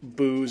enough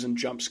booze and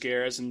jump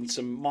scares and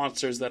some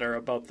monsters that are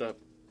about the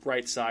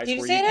right size Did you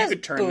where say it you has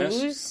could turn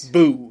booze?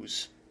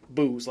 this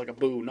booze like a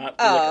boo, not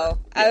liquor.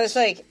 I Yes. was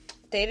like,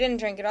 they didn't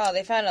drink it all.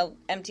 They found an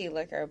empty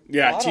liquor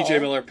Yeah, bottle. TJ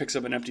Miller picks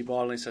up an empty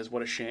bottle and he says,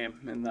 "What a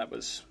shame." And that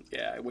was,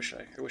 I wish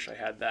I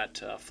had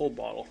that full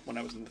bottle when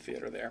I was in the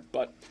theater there.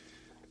 But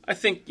I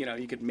think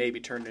you could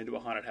maybe turn it into a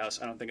haunted house.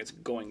 I don't think it's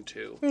going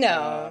to.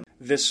 No.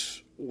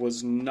 This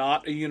was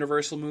not a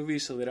Universal movie,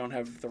 so they don't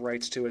have the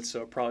rights to it.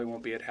 So it probably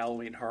won't be at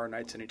Halloween Horror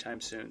Nights anytime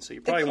soon. So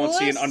you probably won't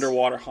see an coolest-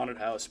 underwater haunted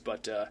house.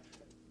 But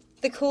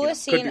The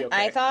coolest could be scene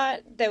okay. I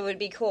thought that would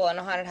be cool in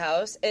a haunted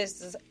house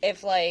is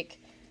if, like,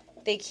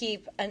 they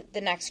keep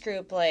the next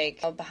group,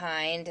 like,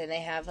 behind and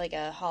they have, like,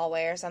 a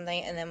hallway or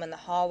something, and then when the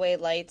hallway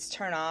lights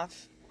turn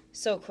off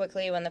so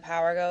quickly when the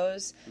power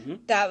goes,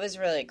 that was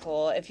really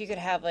cool. If you could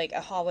have, like,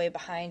 a hallway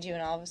behind you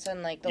and all of a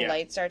sudden, like, the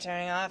lights start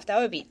turning off, that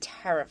would be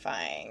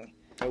terrifying.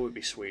 that would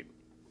be sweet.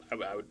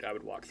 I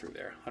would walk through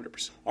there,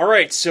 100%. All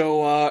right,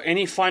 so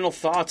any final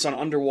thoughts on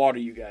Underwater,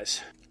 you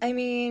guys? I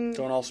mean,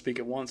 Don't all speak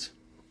at once.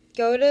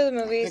 go to the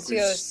movies to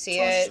we've go see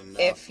touched it enough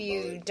if about you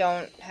it.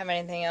 don't have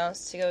anything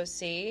else to go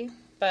see.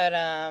 But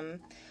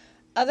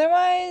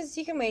otherwise,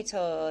 you can wait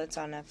till it's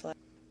on Netflix.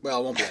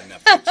 Well, it won't be on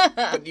Netflix,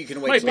 but you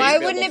can wait. Might till be. Why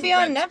it's wouldn't it available be for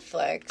on rent.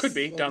 Netflix? Could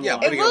be down the Yeah,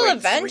 line. but It you will gotta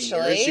wait 3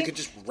 eventually. years. You could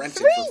just rent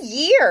 3 it.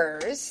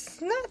 years,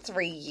 not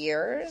 3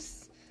 years.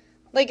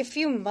 Like a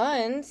few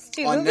months.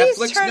 Dude, On movies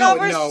Netflix? turn No,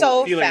 over no.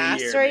 so Be like a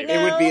fast year, right maybe.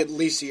 now. It would be at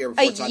least a year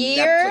before A it's on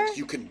year? Netflix.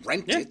 You could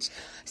rent Yeah. it.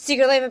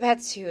 Secret Life of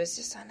Pets 2 is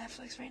just on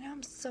Netflix right now.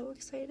 I'm so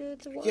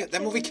excited to watch Yeah,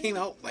 that it. movie came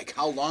out like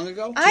how long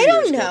ago? I years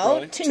don't ago, know.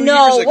 probably. 2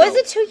 No, years ago. was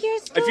it 2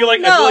 years ago? I feel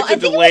like no, the I think it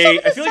was delay.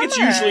 over the I feel like it's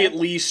summer. usually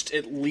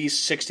at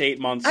least 6 to 8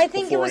 months. I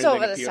think it before was anything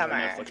over the appears on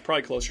summer. Netflix.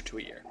 Probably closer to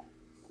a year.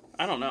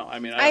 I don't know. I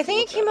mean, I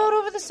think it came out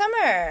over the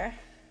summer.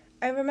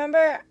 I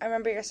remember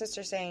your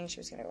sister saying she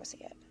was going to go see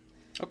it.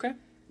 Okay.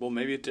 Well,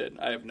 maybe it did.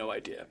 I have no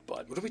idea,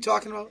 but What are we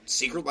talking about?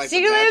 Secret Life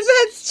Secret of Life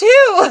Pets? of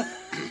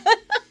Pets 2!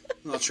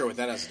 I'm not sure what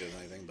that has to do with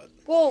anything, but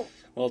Well,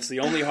 it's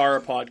the only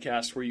horror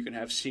podcast where you can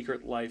have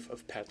Secret Life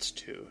of Pets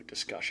 2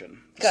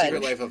 discussion. good.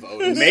 Secret Life of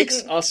Otis.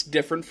 Makes us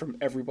different from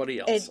everybody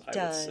else. It I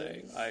does. would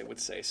say. I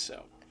would say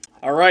so.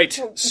 All right,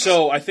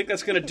 so I think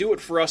that's going to do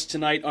it for us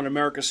tonight on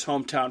America's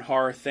Hometown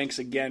Horror. Thanks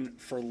again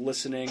for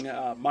listening.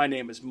 My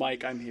name is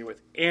Mike. I'm here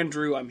with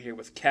Andrew. I'm here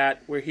with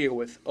Kat. We're here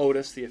with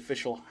Otis, the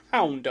official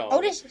hound dog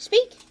Otis,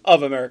 speak.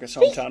 of America's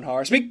Hometown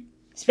Horror. Speak,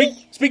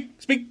 Speak. speak,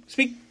 speak,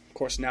 speak. Of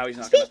course, now he's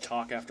not going to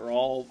talk after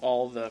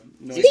all the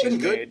noise he's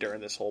Good. made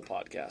during this whole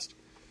podcast.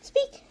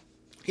 Speak.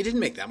 He didn't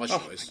make that much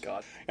Oh noise. my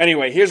god.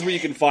 Anyway, here's where you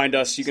can find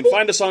us. You can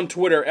find us on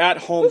Twitter at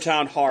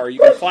Hometown Horror.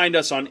 You can find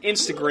us on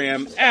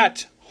Instagram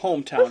at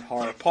Hometown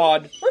Horror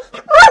Pod.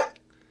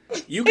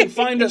 You can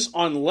find us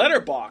on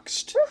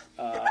Letterboxd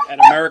at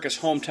America's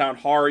Hometown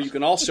Horror. You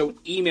can also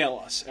email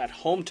us at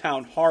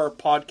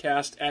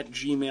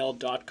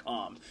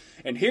hometownhorrorpodcast@gmail.com.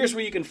 And here's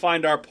where you can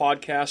find our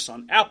podcasts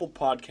on Apple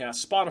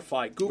Podcasts,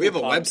 Spotify, Google We have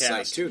a Podcasts,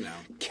 website too now.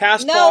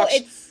 Castbox, No,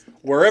 it's...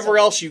 wherever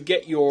else you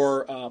get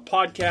your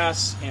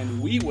podcasts,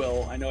 and we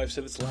will, I know I've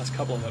said this the last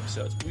couple of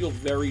episodes, we will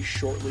very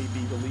shortly be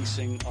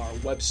releasing our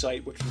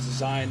website, which was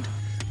designed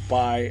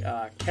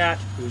by Kat,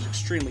 who is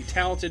extremely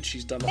talented.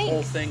 She's done the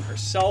whole thing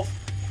herself.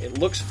 It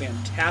looks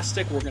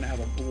fantastic. We're going to have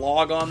a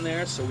blog on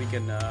there so we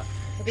can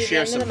be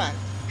share the end of the some month.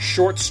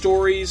 short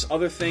stories,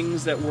 other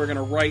things that we're going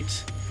to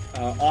write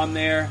on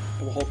there.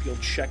 And we'll hope you'll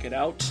check it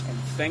out. And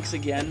thanks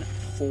again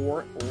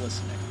for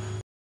listening.